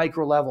on the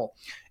micro level.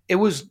 It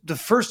was the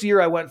first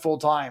year I went full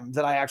time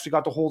that I actually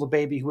got to hold a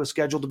baby who was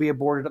scheduled to be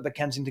aborted at the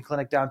Kensington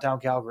Clinic downtown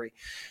Calgary.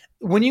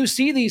 When you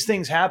see these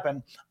things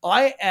happen,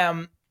 I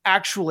am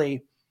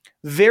actually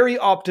very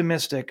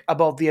optimistic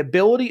about the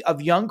ability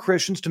of young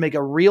Christians to make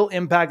a real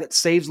impact that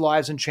saves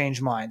lives and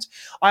change minds.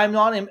 I'm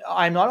not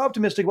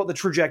optimistic about the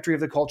trajectory of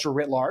the culture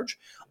writ large.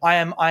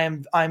 I'm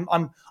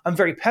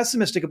very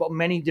pessimistic about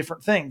many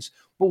different things.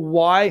 But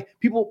why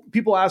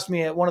people asked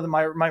me at one of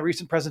my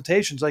recent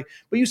presentations, like,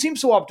 but you seem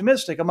so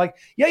optimistic. I'm like,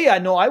 yeah,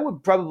 no, I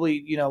would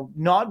probably,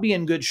 not be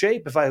in good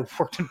shape if I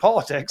worked in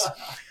politics.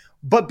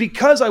 But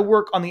because I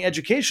work on the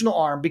educational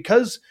arm,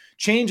 because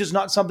change is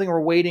not something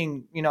we're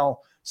waiting,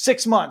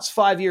 6 months,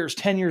 5 years,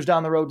 10 years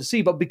down the road to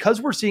see, but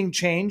because we're seeing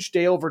change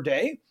day over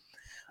day,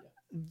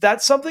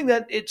 that's something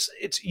that it's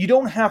you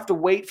don't have to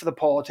wait for the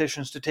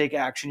politicians to take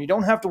action. You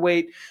don't have to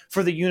wait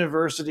for the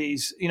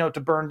universities,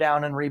 to burn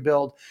down and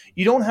rebuild.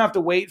 You don't have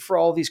to wait for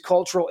all these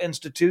cultural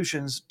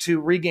institutions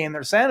to regain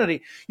their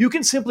sanity. You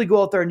can simply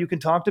go out there and you can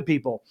talk to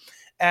people.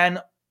 And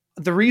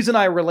the reason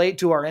I relate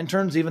to our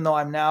interns, even though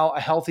I'm now a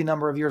healthy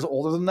number of years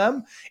older than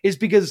them, is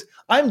because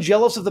I'm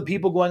jealous of the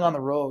people going on the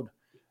road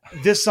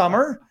this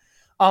summer.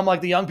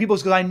 Like the young people,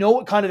 because I know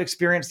what kind of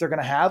experience they're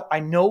going to have. I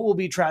know it will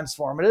be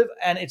transformative,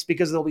 and it's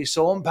because they'll be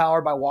so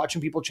empowered by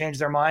watching people change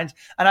their minds.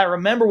 And I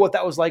remember what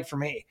that was like for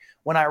me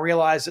when I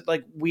realized that,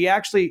 like, we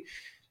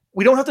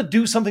don't have to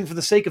do something for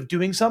the sake of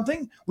doing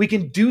something. We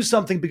can do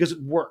something because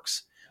it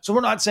works. So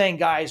we're not saying,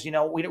 guys,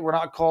 we're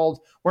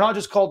not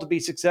just called to be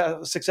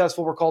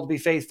successful. We're called to be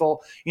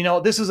faithful.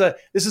 This is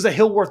a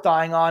hill worth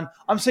dying on.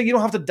 I'm saying you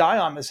don't have to die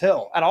on this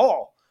hill at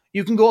all.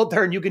 You can go out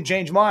there and you can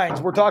change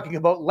minds. We're talking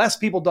about less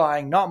people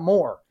dying, not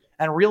more,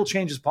 and real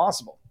change is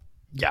possible.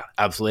 Yeah,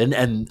 absolutely.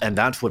 And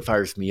that's what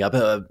fires me up.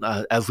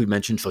 As we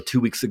mentioned, so 2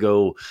 weeks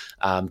ago,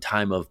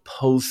 time of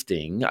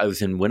posting, I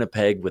was in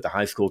Winnipeg with a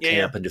high school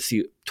camp and to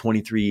see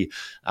 23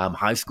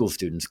 high school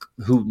students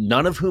who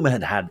none of whom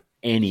had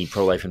any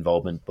pro-life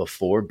involvement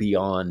before,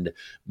 beyond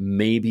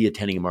maybe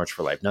attending a March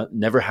for Life.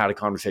 Never had a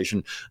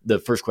conversation. The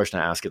first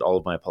question I ask at all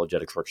of my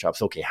apologetics workshops,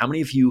 okay, how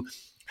many of you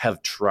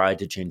have tried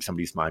to change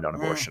somebody's mind on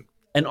abortion?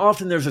 And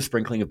often there's a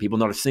sprinkling of people.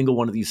 Not a single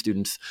one of these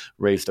students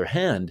raised their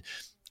hand.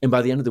 And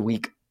by the end of the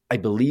week, I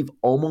believe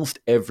almost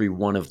every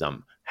one of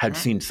them had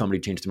seen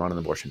somebody change their mind on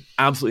abortion.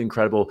 Absolutely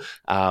incredible.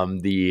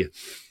 The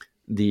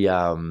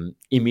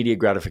immediate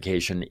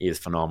gratification is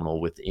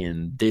phenomenal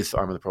within this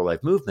arm of the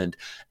pro-life movement.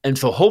 And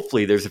so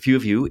hopefully there's a few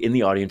of you in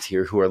the audience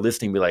here who are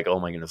listening, be like,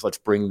 oh my goodness, let's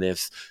bring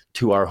this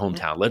to our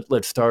hometown.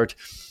 Let's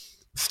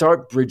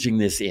start bridging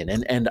this in.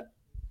 And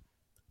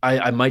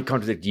I might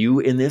contradict you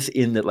in this,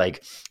 in that,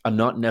 like, I'm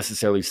not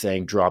necessarily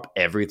saying drop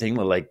everything,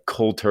 like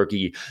cold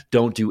turkey,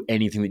 don't do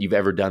anything that you've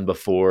ever done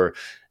before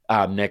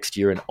next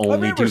year and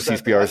only do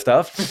CCBR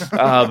stuff.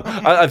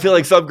 I feel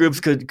like some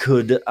groups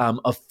could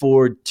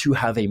afford to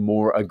have a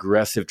more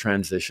aggressive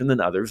transition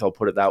than others. I'll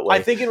put it that way.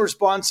 I think in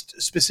response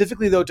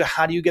specifically, though, to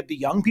how do you get the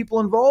young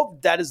people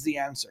involved, that is the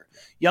answer.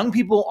 Young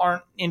people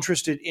aren't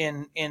interested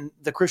in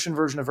the Christian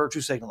version of virtue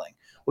signaling.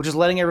 which is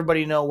letting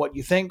everybody know what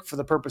you think for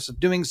the purpose of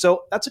doing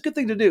so. That's a good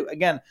thing to do.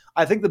 Again,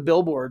 I think the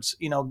billboards,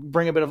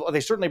 they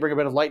certainly bring a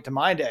bit of light to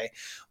my day.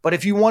 But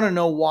if you want to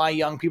know why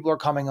young people are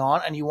coming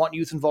on and you want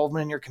youth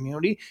involvement in your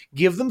community,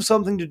 give them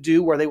something to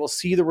do where they will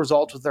see the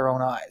results with their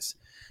own eyes.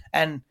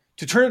 And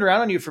to turn it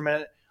around on you for a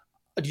minute,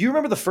 do you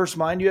remember the first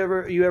mind you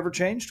ever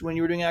changed when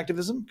you were doing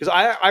activism? Because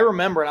I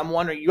remember, and I'm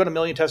wondering, you got a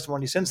million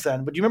testimonies since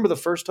then, but do you remember the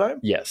first time?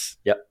 Yes.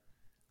 Yep.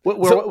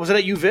 Was it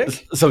at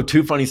UVic? So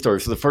two funny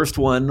stories. So the first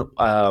one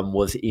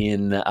was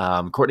in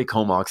Courtney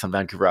Comox on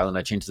Vancouver Island.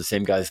 I changed the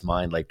same guy's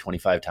mind like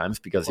 25 times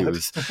because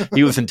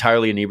he was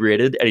entirely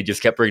inebriated and he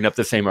just kept bringing up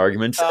the same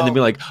arguments and then be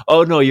like,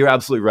 "Oh no, you're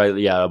absolutely right.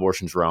 Yeah,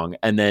 abortion's wrong."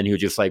 And then he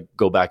would just like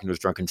go back into his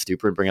drunken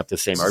stupor and bring up the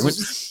same argument.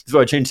 So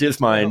I changed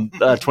his mind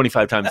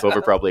 25 times over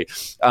probably.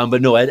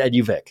 But no, at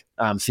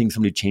UVic, seeing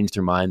somebody change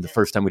their mind the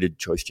first time we did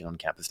Choice Gen on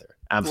campus there.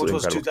 Absolutely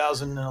incredible. Which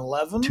was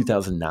incredible. 2011?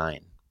 2009.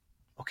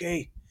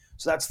 Okay.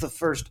 So that's the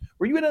first.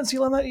 Were you at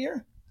NCLN that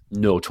year?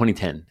 No,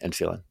 2010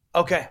 NCLN.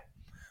 Okay,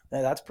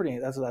 yeah, that's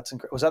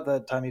incredible. Was that the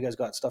time you guys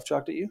got stuff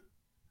chucked at you?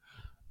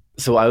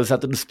 So I was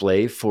at the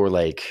display for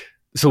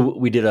so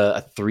we did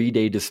a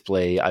 3-day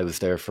display. I was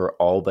there for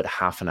all but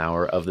half an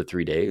hour of the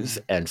 3 days,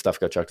 and stuff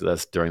got chucked at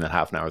us during that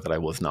half an hour that I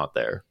was not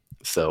there.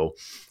 So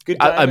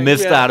I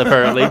missed that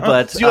apparently,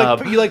 but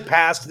so you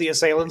passed the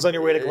assailants on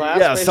your way to class.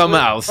 Yeah,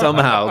 basically?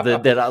 somehow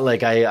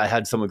that I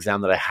had some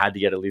exam that I had to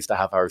get at least a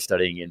half hour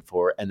studying in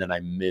for, and then I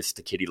missed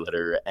the kitty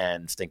litter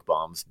and stink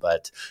bombs.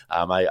 But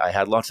I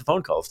had lots of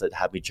phone calls that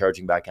had me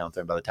charging back out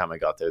there, and by the time I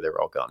got there, they were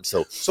all gone. So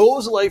what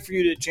was it like for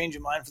you to change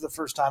your mind for the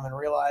first time and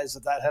realize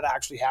that had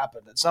actually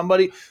happened? That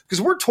somebody, because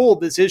we're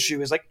told this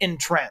issue is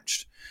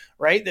entrenched.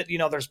 Right? That,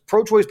 there's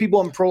pro-choice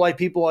people and pro-life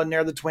people, and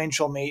there the twain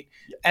shall meet.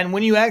 And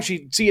when you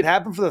actually see it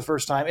happen for the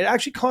first time, it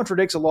actually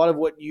contradicts a lot of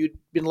what you'd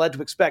been led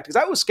to expect.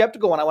 Because I was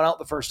skeptical when I went out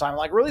the first time.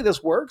 Like, really,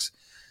 this works?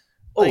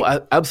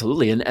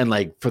 Absolutely.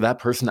 And for that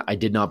person, I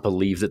did not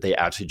believe that they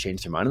actually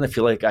changed their mind. And I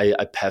feel like I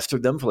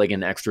pestered them for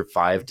an extra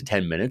 5 to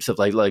 10 minutes of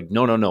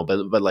no.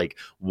 But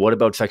what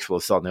about sexual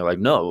assault? And they're like,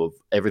 no,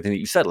 everything that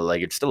you said,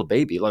 it's still a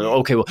baby.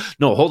 Okay, well,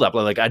 no, hold up.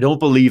 I don't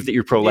believe that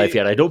you're pro-life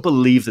yet. I don't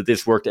believe that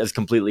this worked as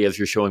completely as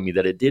you're showing me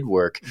that it did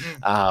work.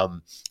 Mm-hmm.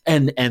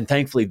 And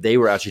thankfully they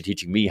were actually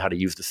teaching me how to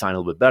use the sign a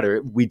little bit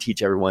better. We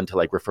teach everyone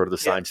to refer to the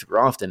sign super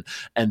often.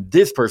 And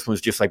this person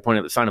was just pointing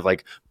at the sign of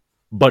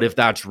but if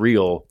that's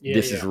real,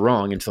 this is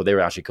wrong. And so they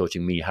were actually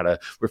coaching me how to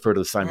refer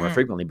to the sign more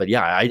frequently. But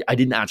I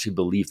didn't actually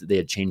believe that they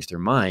had changed their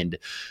mind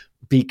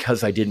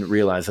because I didn't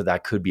realize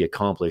that could be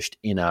accomplished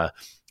in a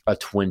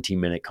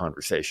 20-minute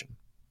conversation.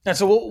 And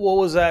so what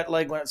was that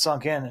like when it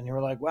sunk in and you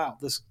were like, wow,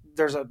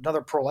 there's another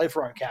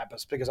pro-lifer on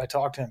campus because I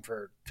talked to him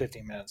for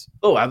 15 minutes.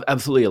 Oh,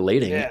 absolutely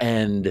elating. Yeah.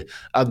 And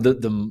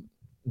the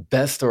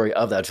best story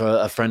of that. So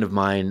a friend of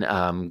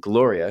mine,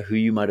 Gloria, who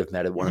you might have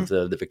met at one of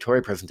the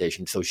Victoria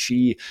presentations. So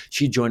she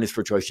joined us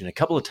for Choice Gen a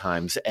couple of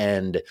times,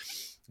 and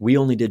we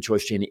only did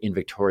Choice Gen in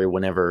Victoria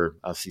whenever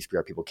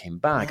CSPR people came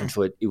back. And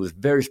so it was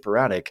very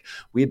sporadic.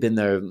 We had been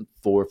there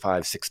 4,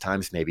 5, 6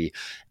 times maybe.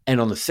 And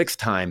on the 6th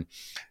time,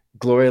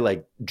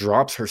 Gloria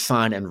drops her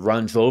sign and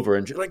runs over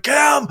and she's like,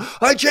 "Cam,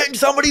 I changed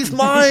somebody's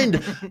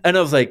mind." And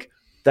I was like,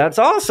 "That's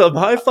awesome.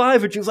 High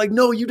five." And she was like,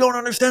 "No, you don't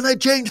understand. I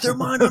changed their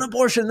mind on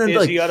abortion." And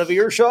is he out of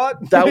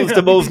earshot? That was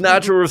the most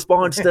natural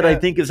response that I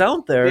think is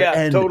out there. Yeah,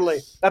 and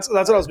totally. That's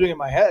what I was doing in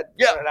my head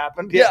when it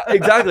happened. Yeah,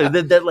 exactly.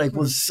 That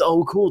was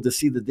so cool to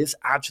see that this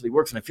actually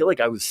works. And I feel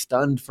like I was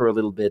stunned for a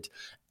little bit.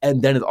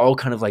 And then it all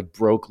kind of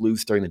broke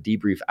loose during the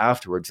debrief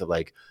afterwards of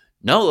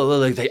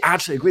no, they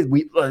actually agreed.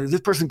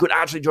 This person could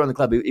actually join the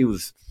club. It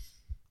was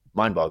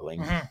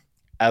mind-boggling. Mm-hmm.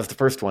 As the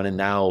first one, and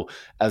now,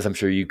 as I'm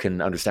sure you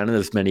can understand, and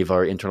there's many of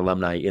our intern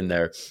alumni in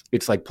there,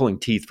 it's like pulling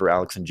teeth for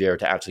Alex and Jared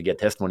to actually get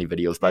testimony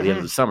videos by the end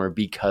of the summer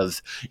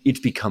because it's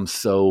become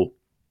so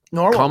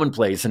normal,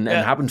 commonplace, and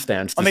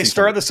happenstance. And they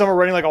started the summer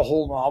writing a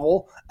whole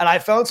novel, and I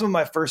found some of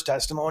my first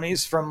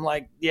testimonies from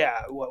what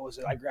was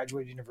it? I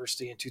graduated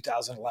university in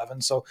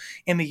 2011, so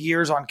in the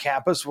years on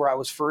campus where I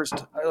was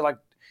first,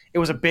 it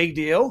was a big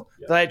deal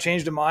that I had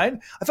changed my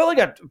mind. I felt like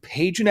a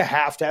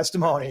 1.5-page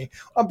testimony.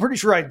 I'm pretty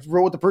sure I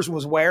wrote what the person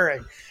was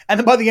wearing. And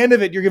then by the end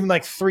of it, you're given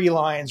 3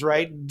 lines,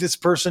 right? This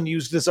person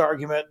used this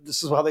argument.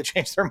 This is how they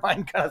changed their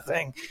mind kind of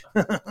thing.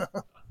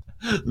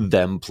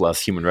 Them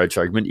plus human rights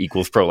argument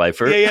equals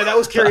pro-lifer. Yeah. That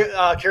was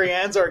Carrie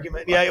Ann's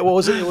argument. Yeah, what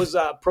was it? It was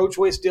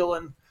pro-choice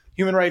Dylan,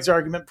 human rights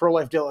argument,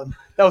 pro-life Dylan.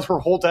 That was her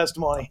whole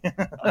testimony.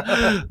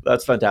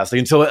 That's fantastic.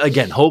 And so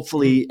again,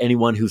 hopefully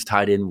anyone who's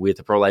tied in with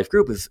the pro-life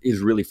group is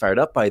really fired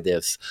up by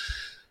this.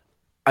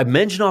 I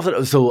mentioned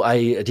I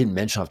didn't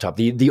mention off the top,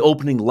 the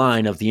opening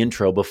line of the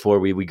intro before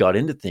we got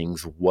into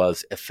things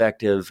was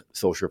effective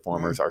social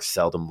reformers are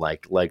seldom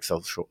liked,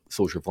 social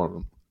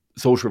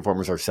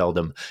reformers are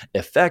seldom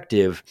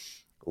effective.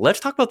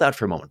 Let's talk about that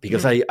for a moment,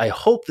 because I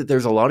hope that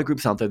there's a lot of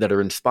groups out there that are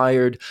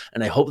inspired,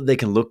 and I hope that they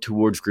can look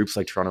towards groups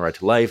like Toronto Right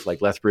to Life,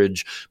 like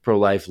Lethbridge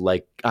Pro-Life,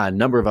 like a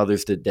number of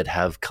others that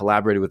have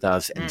collaborated with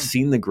us and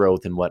seen the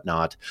growth and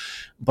whatnot.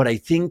 But I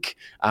think,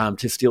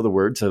 to steal the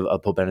words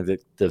of Pope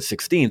Benedict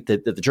XVI,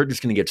 that the church is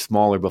going to get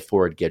smaller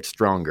before it gets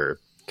stronger.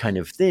 kind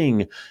of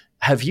thing.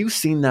 Have you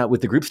seen that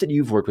with the groups that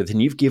you've worked with,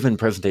 and you've given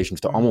presentations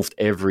to almost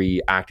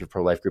every active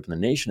pro-life group in the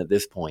nation at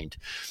this point,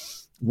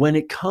 when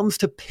it comes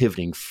to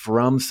pivoting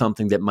from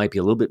something that might be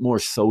a little bit more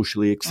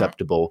socially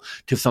acceptable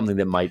to something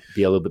that might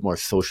be a little bit more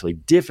socially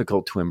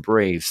difficult to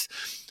embrace,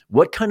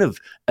 what kind of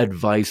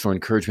advice or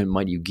encouragement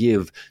might you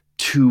give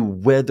to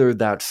weather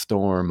that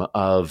storm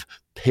of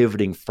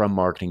pivoting from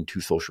marketing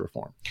to social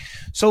reform?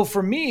 So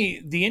for me,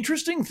 the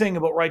interesting thing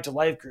about Right to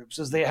Life groups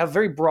is they have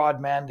very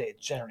broad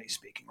mandates, generally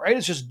speaking, right?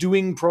 It's just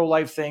doing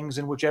pro-life things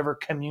in whichever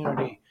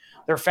community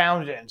they're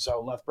founded in.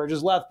 So Lethbridge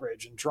is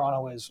Lethbridge, and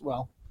Toronto is,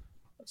 well,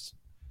 that's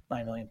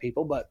 9 million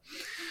people, but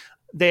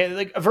they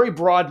like a very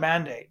broad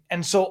mandate.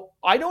 And so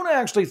I don't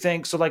actually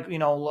think, so like,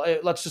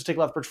 let's just take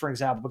Lethbridge for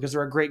example, because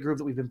they're a great group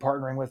that we've been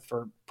partnering with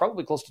for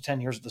probably close to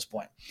 10 years at this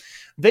point.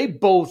 They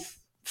both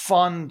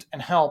fund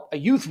and help a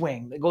youth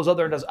wing that goes out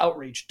there and does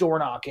outreach, door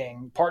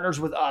knocking,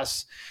 partners with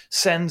us,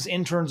 sends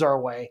interns our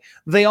way.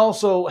 They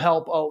also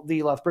help out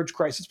the Lethbridge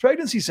Crisis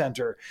Pregnancy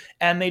Center,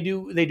 and they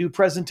do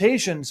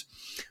presentations.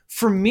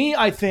 For me,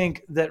 I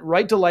think that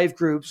Right to Life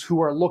groups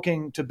who are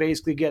looking to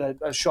basically get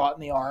a shot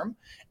in the arm,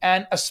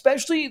 and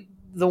especially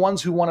the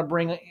ones who want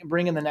to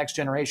bring in the next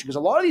generation, because a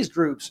lot of these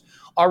groups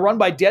are run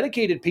by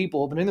dedicated people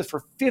who have been doing this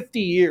for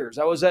 50 years.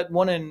 I was at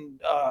one in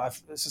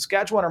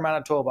Saskatchewan or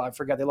Manitoba. I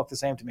forget. They look the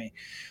same to me.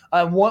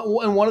 And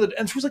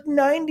she was like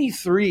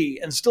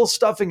 93 and still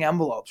stuffing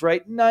envelopes,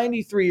 right?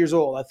 93 years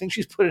old. I think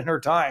she's put in her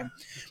time.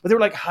 But they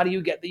were like, how do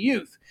you get the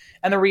youth?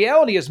 And the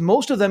reality is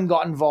most of them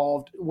got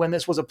involved when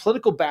this was a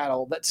political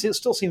battle that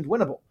still seemed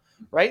winnable.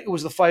 Right? It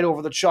was the fight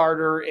over the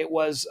charter. It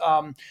was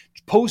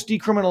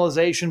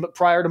post-decriminalization, but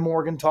prior to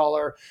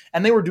Morgentaler.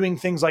 And they were doing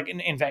things like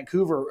in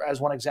Vancouver,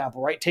 as one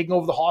example, right? Taking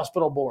over the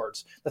hospital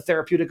boards, the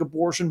therapeutic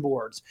abortion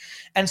boards.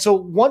 And so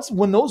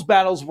when those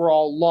battles were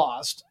all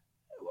lost,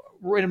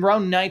 right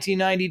around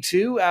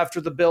 1992,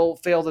 after the bill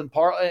failed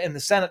in the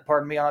Senate,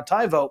 on a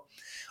tie vote,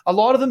 a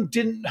lot of them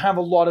didn't have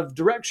a lot of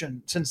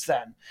direction since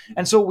then.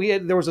 And so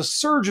there was a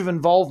surge of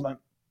involvement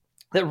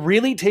that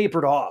really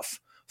tapered off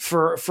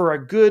for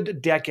a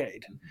good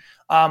decade.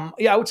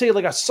 I would say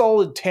like a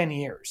solid 10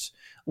 years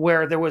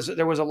where there was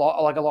a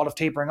lot of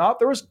tapering off.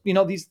 There was,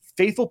 these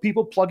faithful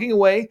people plugging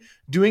away,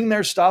 doing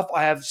their stuff.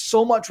 I have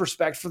so much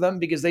respect for them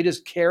because they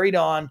just carried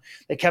on.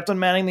 They kept on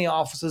manning the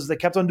offices. They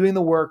kept on doing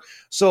the work.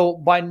 So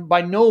by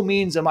no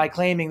means am I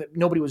claiming that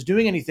nobody was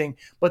doing anything,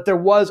 but there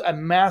was a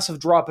massive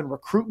drop in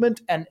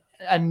recruitment and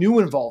a new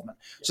involvement.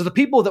 So the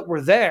people that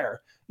were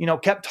there,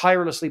 kept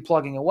tirelessly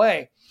plugging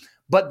away,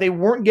 but they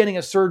weren't getting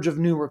a surge of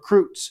new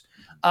recruits.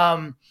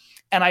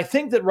 And I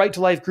think that Right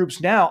to Life groups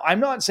now,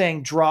 I'm not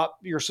saying drop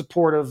your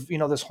support of,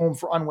 this home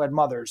for unwed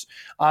mothers,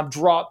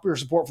 drop your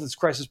support for this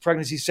crisis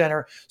pregnancy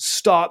center,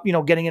 stop,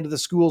 getting into the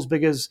schools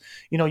because,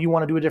 you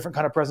want to do a different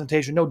kind of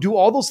presentation. No, do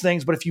all those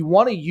things. But if you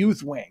want a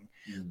youth wing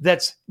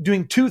that's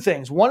doing two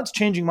things, one, it's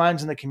changing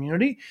minds in the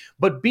community,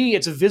 but B,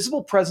 it's a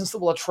visible presence that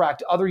will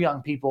attract other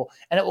young people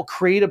and it will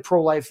create a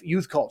pro-life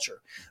youth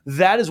culture.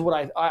 That is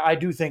what I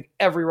do think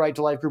every Right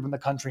to Life group in the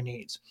country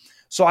needs.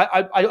 So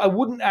I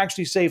wouldn't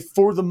actually say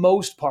for the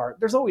most part,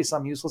 there's always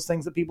some useless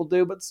things that people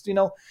do, but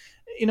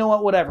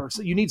whatever.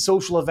 So you need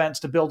social events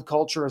to build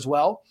culture as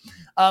well.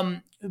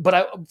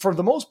 But for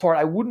the most part,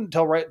 I wouldn't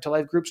tell Right to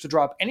Life groups to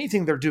drop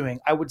anything they're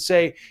doing. I would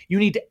say you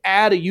need to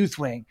add a youth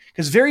wing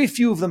because very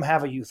few of them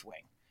have a youth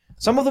wing.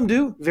 Some of them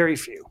do, very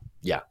few.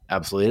 Yeah,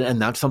 absolutely. And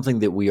that's something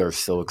that we are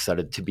so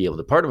excited to be able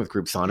to partner with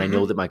groups on. Mm-hmm. I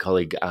know that my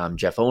colleague,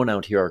 Jeff Owen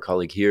out here, our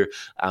colleague here,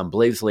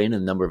 Blaze Lane,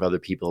 and a number of other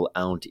people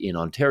out in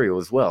Ontario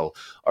as well,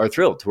 are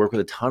thrilled to work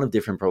with a ton of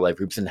different pro-life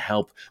groups and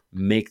help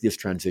make this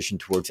transition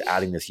towards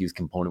adding this youth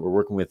component. We're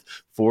working with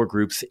 4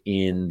 groups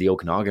in the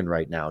Okanagan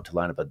right now to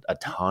line up a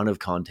ton of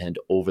content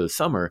over the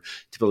summer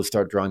to be able to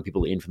start drawing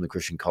people in from the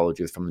Christian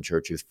colleges, from the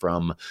churches,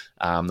 from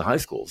the high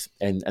schools,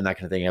 and that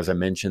kind of thing. As I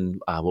mentioned,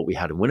 what we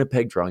had in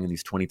Winnipeg, drawing in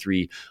these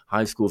 23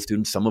 high school students,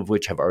 some of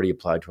which have already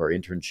applied to our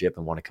internship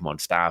and want to come on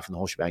staff and the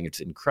whole shebang. It's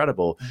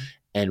incredible. Mm-hmm.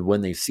 And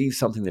when they see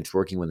something that's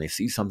working, when they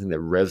see something that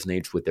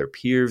resonates with their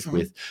peers, mm-hmm.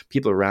 with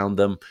people around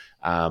them,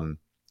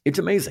 it's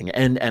amazing.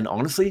 And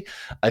honestly,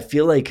 I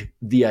feel like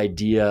the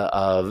idea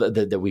of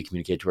that we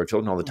communicate to our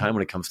children all the time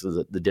when it comes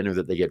to the dinner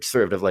that they get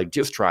served of like,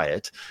 just try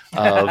it.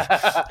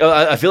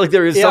 I feel like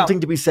there is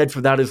something to be said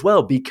for that as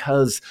well,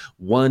 because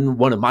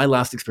one of my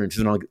last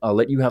experiences, and I'll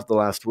let you have the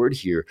last word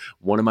here.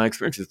 One of my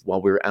experiences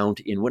while we were out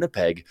in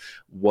Winnipeg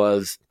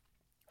was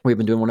we've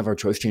been doing one of our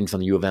choice changes on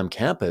the U of M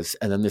campus,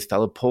 and then this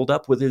fellow pulled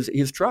up with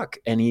his truck,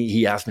 and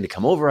he asked me to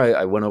come over.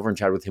 I went over and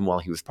chatted with him while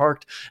he was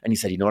parked, and he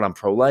said, what, I'm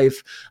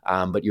pro-life,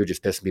 but you're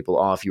just pissing people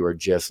off. You are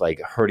just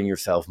like hurting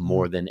yourself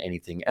more than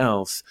anything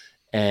else.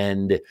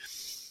 And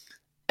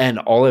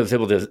all I was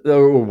able to,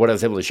 or what I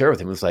was able to share with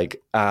him was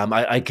like,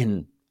 I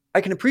can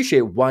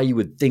appreciate why you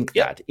would think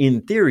that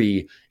in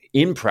theory.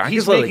 In practice,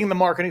 he's making the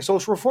marketing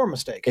social reform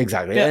mistake.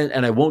 Exactly. Yeah.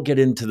 And I won't get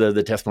into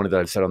the testimony that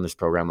I've said on this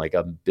program like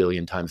a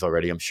billion times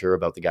already, I'm sure,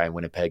 about the guy in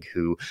Winnipeg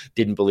who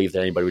didn't believe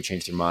that anybody would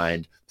change their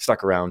mind,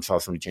 stuck around, saw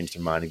somebody change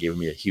their mind and gave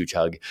me a huge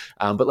hug.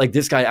 But like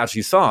this guy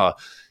actually saw,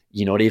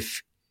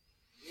 if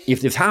if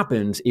this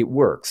happens, it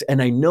works.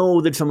 And I know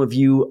that some of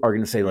you are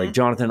going to say, like,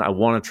 Jonathon, I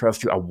want to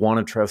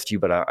trust you,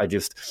 but I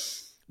just,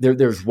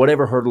 there's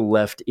whatever hurdle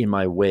left in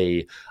my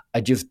way.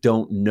 I just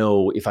don't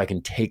know if I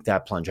can take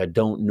that plunge. I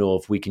don't know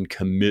if we can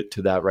commit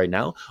to that right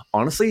now.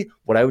 Honestly,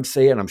 what I would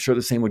say, and I'm sure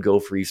the same would go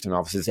for Eastern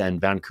offices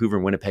and Vancouver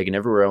and Winnipeg and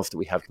everywhere else that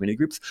we have community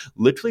groups,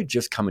 literally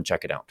just come and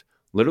check it out.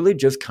 Literally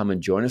just come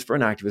and join us for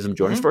an activism,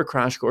 join us for a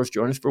crash course,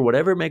 join us for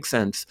whatever makes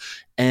sense,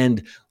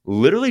 and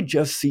literally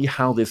just see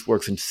how this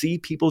works and see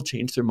people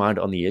change their mind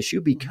on the issue,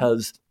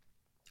 because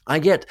I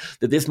get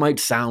that this might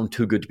sound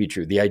too good to be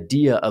true. The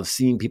idea of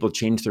seeing people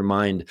change their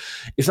mind,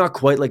 it's not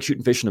quite like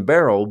shooting fish in a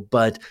barrel,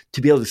 but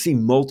to be able to see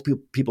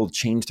multiple people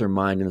change their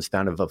mind in the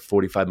span of a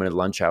 45-minute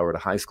lunch hour at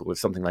a high school or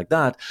something like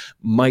that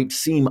might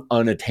seem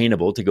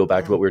unattainable, to go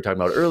back to what we were talking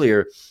about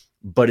earlier,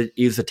 but it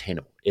is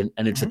attainable.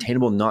 And it's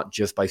attainable not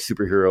just by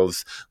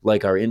superheroes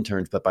like our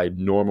interns, but by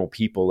normal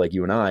people like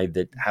you and I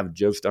that have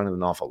just done it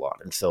an awful lot.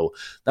 And so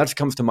that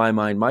comes to my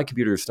mind. My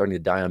computer is starting to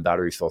die on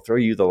battery, so I'll throw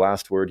you the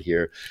last word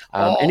here.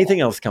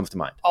 Anything else comes to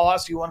mind? I'll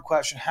ask you one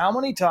question. How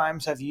many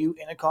times have you,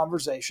 in a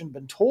conversation,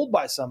 been told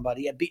by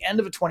somebody at the end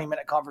of a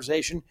 20-minute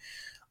conversation,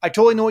 I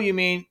totally know what you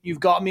mean. You've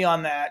got me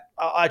on that.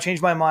 I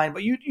changed my mind,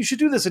 but you should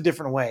do this a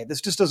different way.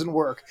 This just doesn't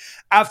work.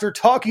 After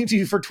talking to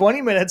you for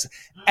 20 minutes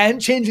and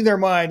changing their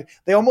mind,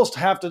 they almost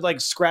have to like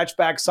scratch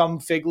back some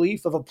fig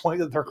leaf of a point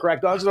that they're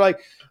correct on. So they're like,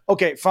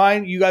 okay,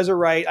 fine. You guys are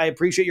right. I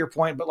appreciate your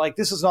point, but like,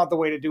 this is not the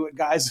way to do it,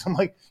 guys. I'm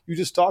like, you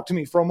just talked to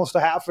me for almost a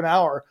half an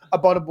hour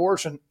about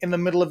abortion in the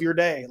middle of your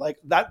day. Like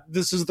that,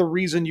 this is the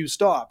reason you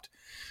stopped.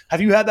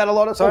 Have you had that a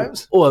lot of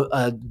times?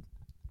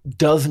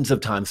 Dozens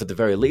of times at the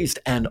very least.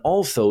 And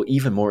also,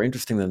 even more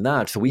interesting than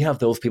that, so we have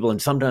those people,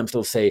 and sometimes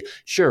they'll say,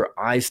 sure,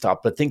 I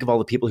stopped, but think of all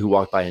the people who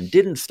walked by and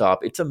didn't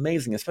stop. It's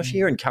amazing, especially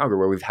here in Calgary,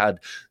 where we've had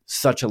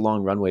such a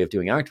long runway of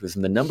doing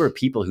activism. The number of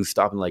people who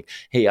stop and like,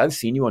 hey, I've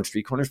seen you on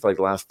street corners for like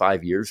the last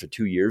 5 years or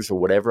 2 years or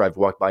whatever. I've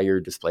walked by your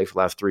display for the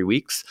last 3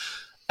 weeks,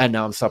 and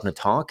now I'm stopping to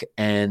talk.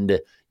 And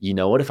you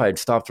know what? If I had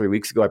stopped 3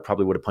 weeks ago, I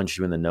probably would have punched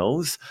you in the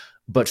nose.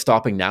 But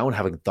stopping now and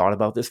having thought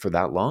about this for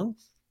that long,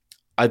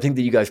 I think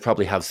that you guys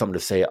probably have something to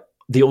say.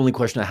 The only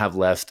question I have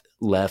left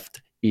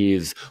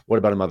is, what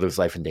about a mother's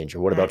life in danger?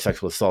 What about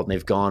sexual assault? And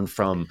they've gone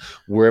from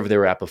wherever they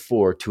were at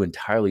before to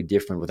entirely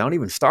different without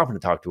even stopping to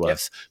talk to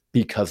us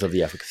because of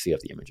the efficacy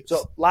of the images.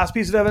 So last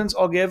piece of evidence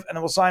I'll give, and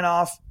then we'll sign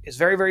off, is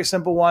very, very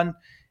simple one.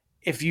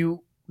 If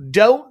you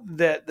doubt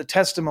that the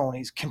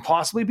testimonies can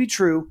possibly be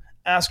true,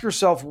 ask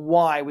yourself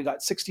why we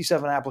got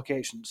 67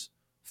 applications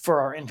for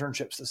our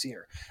internships this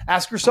year.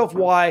 Ask yourself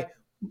why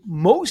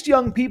most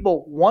young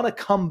people want to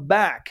come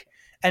back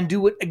and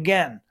do it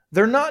again.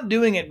 They're not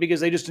doing it because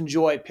they just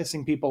enjoy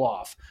pissing people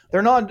off.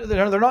 They're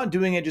not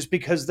doing it just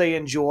because they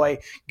enjoy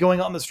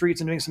going out on the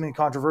streets and doing something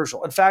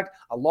controversial. In fact,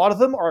 a lot of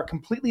them are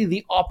completely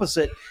the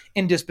opposite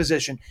in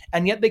disposition,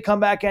 and yet they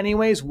come back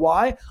anyways.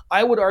 Why?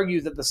 I would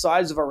argue that the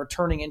size of our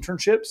returning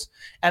internships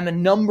and the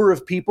number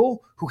of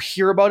people who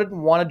hear about it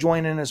and want to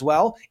join in as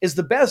well is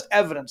the best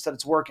evidence that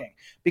it's working,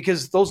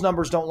 because those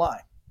numbers don't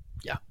lie.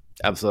 Yeah.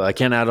 Absolutely. I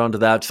can't add on to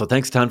that. So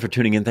thanks a ton for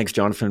tuning in. Thanks,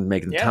 Jonathon, for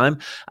making the time.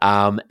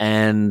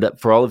 And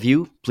for all of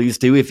you, please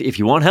do, if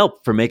you want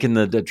help for making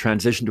the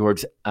transition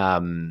towards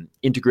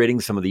integrating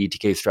some of the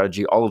ETK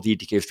strategy, all of the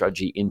ETK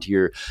strategy into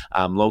your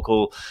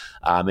local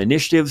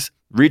initiatives,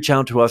 reach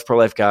out to us,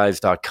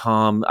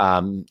 prolifeguys.com,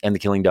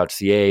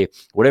 endthekilling.ca,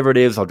 whatever it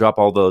is. I'll drop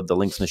all the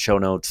links in the show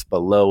notes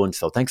below. And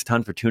so thanks a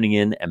ton for tuning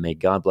in, and may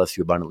God bless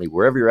you abundantly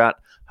wherever you're at,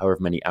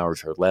 however many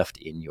hours are left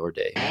in your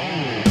day.